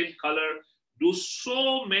 do it in color, do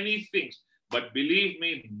so many things. But believe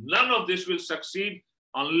me, none of this will succeed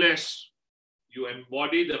unless you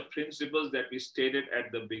embody the principles that we stated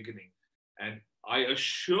at the beginning. And I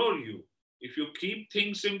assure you, if you keep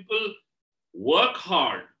things simple, work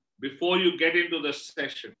hard before you get into the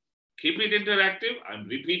session. Keep it interactive. I'm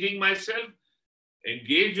repeating myself.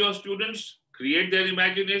 Engage your students, create their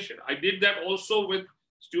imagination. I did that also with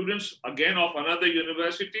students, again, of another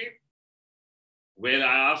university, where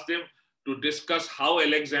I asked them to discuss how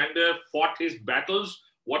Alexander fought his battles.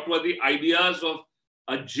 What were the ideas of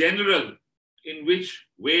a general? In which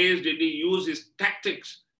ways did he use his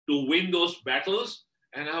tactics to win those battles?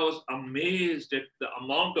 And I was amazed at the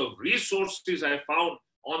amount of resources I found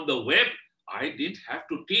on the web. I didn't have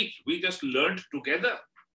to teach. We just learned together.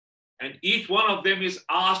 And each one of them is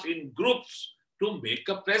asked in groups to make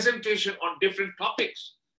a presentation on different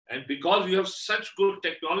topics. And because you have such good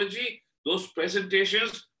technology, those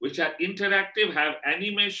presentations, which are interactive, have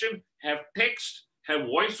animation, have text, have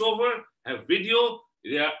voiceover, have video,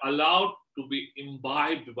 they are allowed to be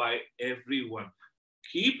imbibed by everyone.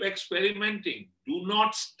 Keep experimenting. Do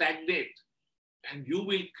not stagnate. And you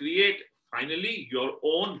will create, finally, your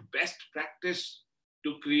own best practice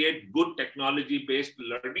to create good technology-based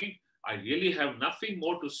learning. I really have nothing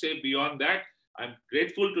more to say beyond that. I'm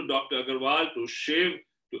grateful to Dr. Agarwal, to Shiv,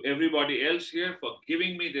 to everybody else here for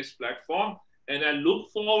giving me this platform. And I look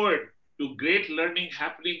forward to great learning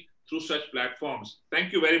happening through such platforms.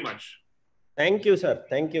 Thank you very much. Thank you, sir.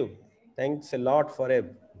 Thank you. Thanks a lot for a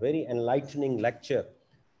very enlightening lecture.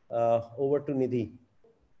 Over to Nidhi.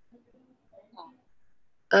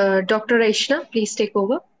 Dr. Aishna, please take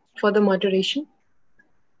over for the moderation.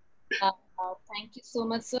 Thank you so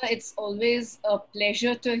much, sir. It's always a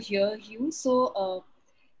pleasure to hear you. So,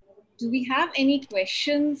 do we have any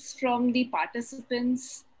questions from the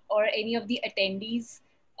participants or any of the attendees?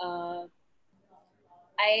 I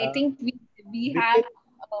think we have...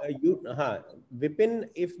 Vipin,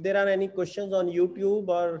 if there are any questions on YouTube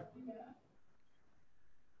or...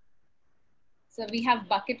 So we have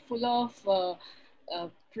bucket full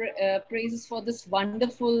of praises for this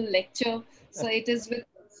wonderful lecture. So it is with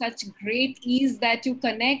such great ease that you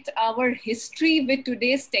connect our history with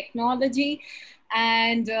today's technology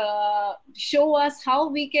and show us how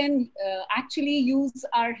we can actually use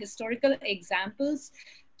our historical examples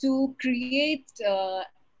to create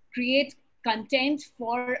content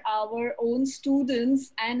for our own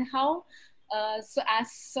students, and how so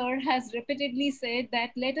as sir has repeatedly said, that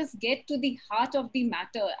let us get to the heart of the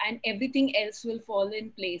matter and everything else will fall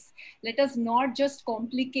in place. Let us not just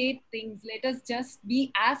complicate things. Let us just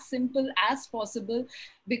be as simple as possible,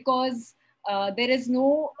 because There is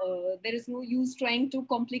no use trying to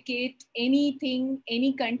complicate anything,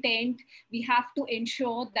 any content. We have to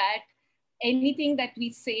ensure that anything that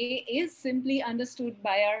we say is simply understood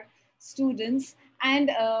by our students.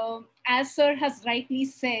 And as sir has rightly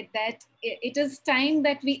said, that it is time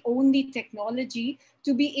that we own the technology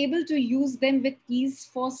to be able to use them with ease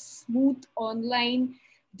for smooth online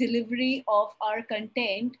delivery of our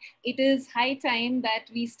content. It is high time that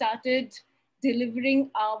we started delivering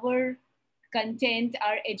our content,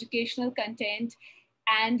 our educational content,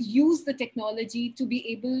 and use the technology to be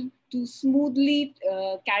able to smoothly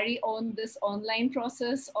carry on this online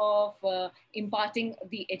process of imparting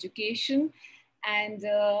the education. And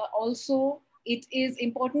also, it is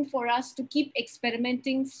important for us to keep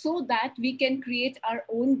experimenting so that we can create our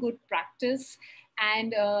own good practice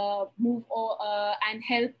and and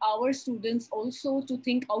help our students also to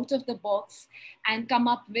think out of the box and come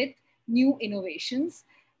up with new innovations.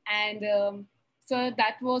 And so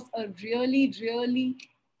that was a really, really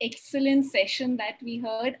excellent session that we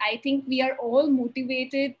heard. I think we are all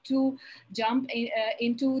motivated to jump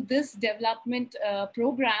into this development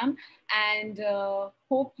program, and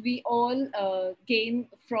hope we all gain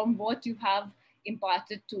from what you have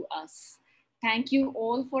imparted to us. Thank you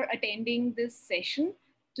all for attending this session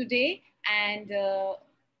today, and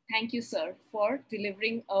thank you, sir, for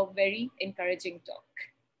delivering a very encouraging talk.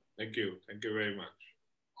 Thank you. Thank you very much.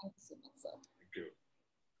 Thank you so much, sir. Thank you.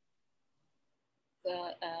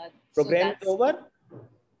 Program is over?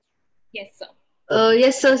 Yes, sir.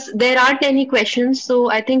 Yes, sir. There aren't any questions,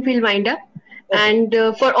 so I think we'll wind up. Okay.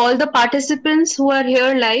 And for all the participants who are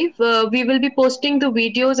here live, we will be posting the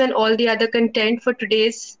videos and all the other content for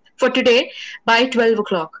today by 12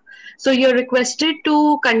 o'clock. So you're requested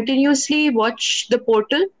to continuously watch the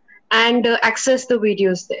portal and access the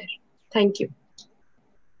videos there. Thank you.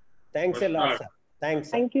 Thanks a lot, sir. Thanks,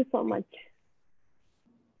 sir. Thank you so much.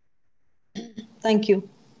 Thank you.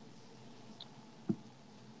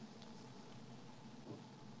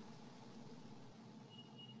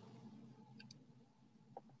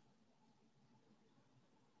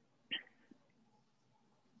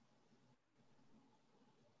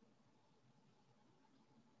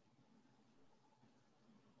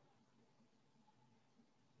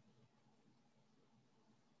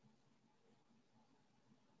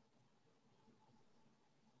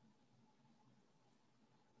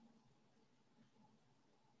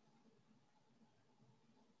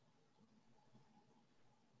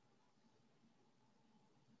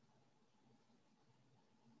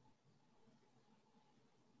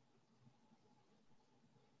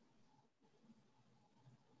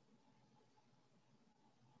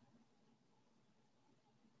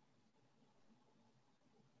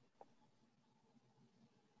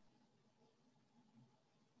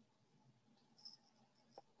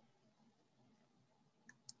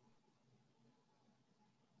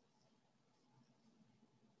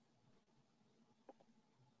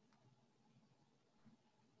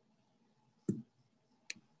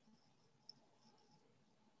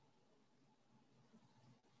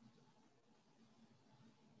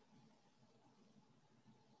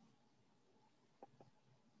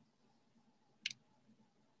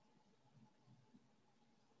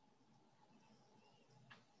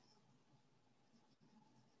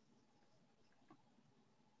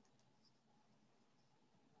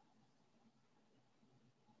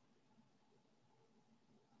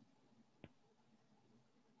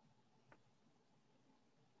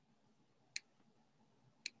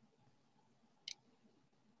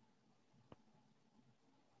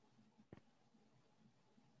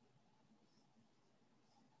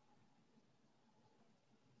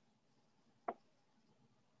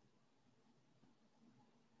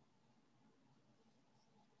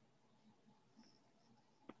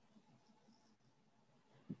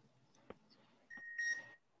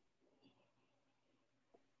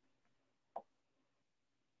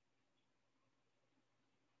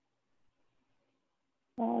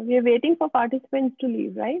 We are waiting for participants to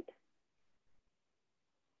leave, right?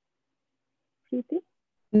 Preeti?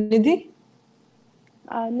 Nidhi?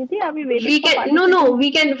 Nidhi, are we waiting We for can participants? No,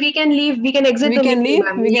 we can leave. We can exit We the can meeting, leave.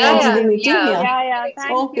 ma'am. We can exit the meeting. Yeah.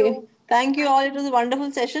 Thank Okay. you. Thank you all. It was a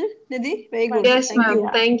wonderful session, Nidhi. Very good. Yes, Thank you.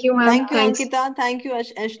 ma'am. Thank you, ma'am. Thank you, Thanks. Ankita. Thank you,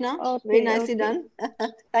 Ashna. Okay, Very nicely okay. done.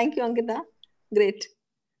 Thank you, Ankita. Great.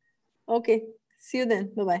 Okay. See you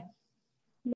then. Bye-bye.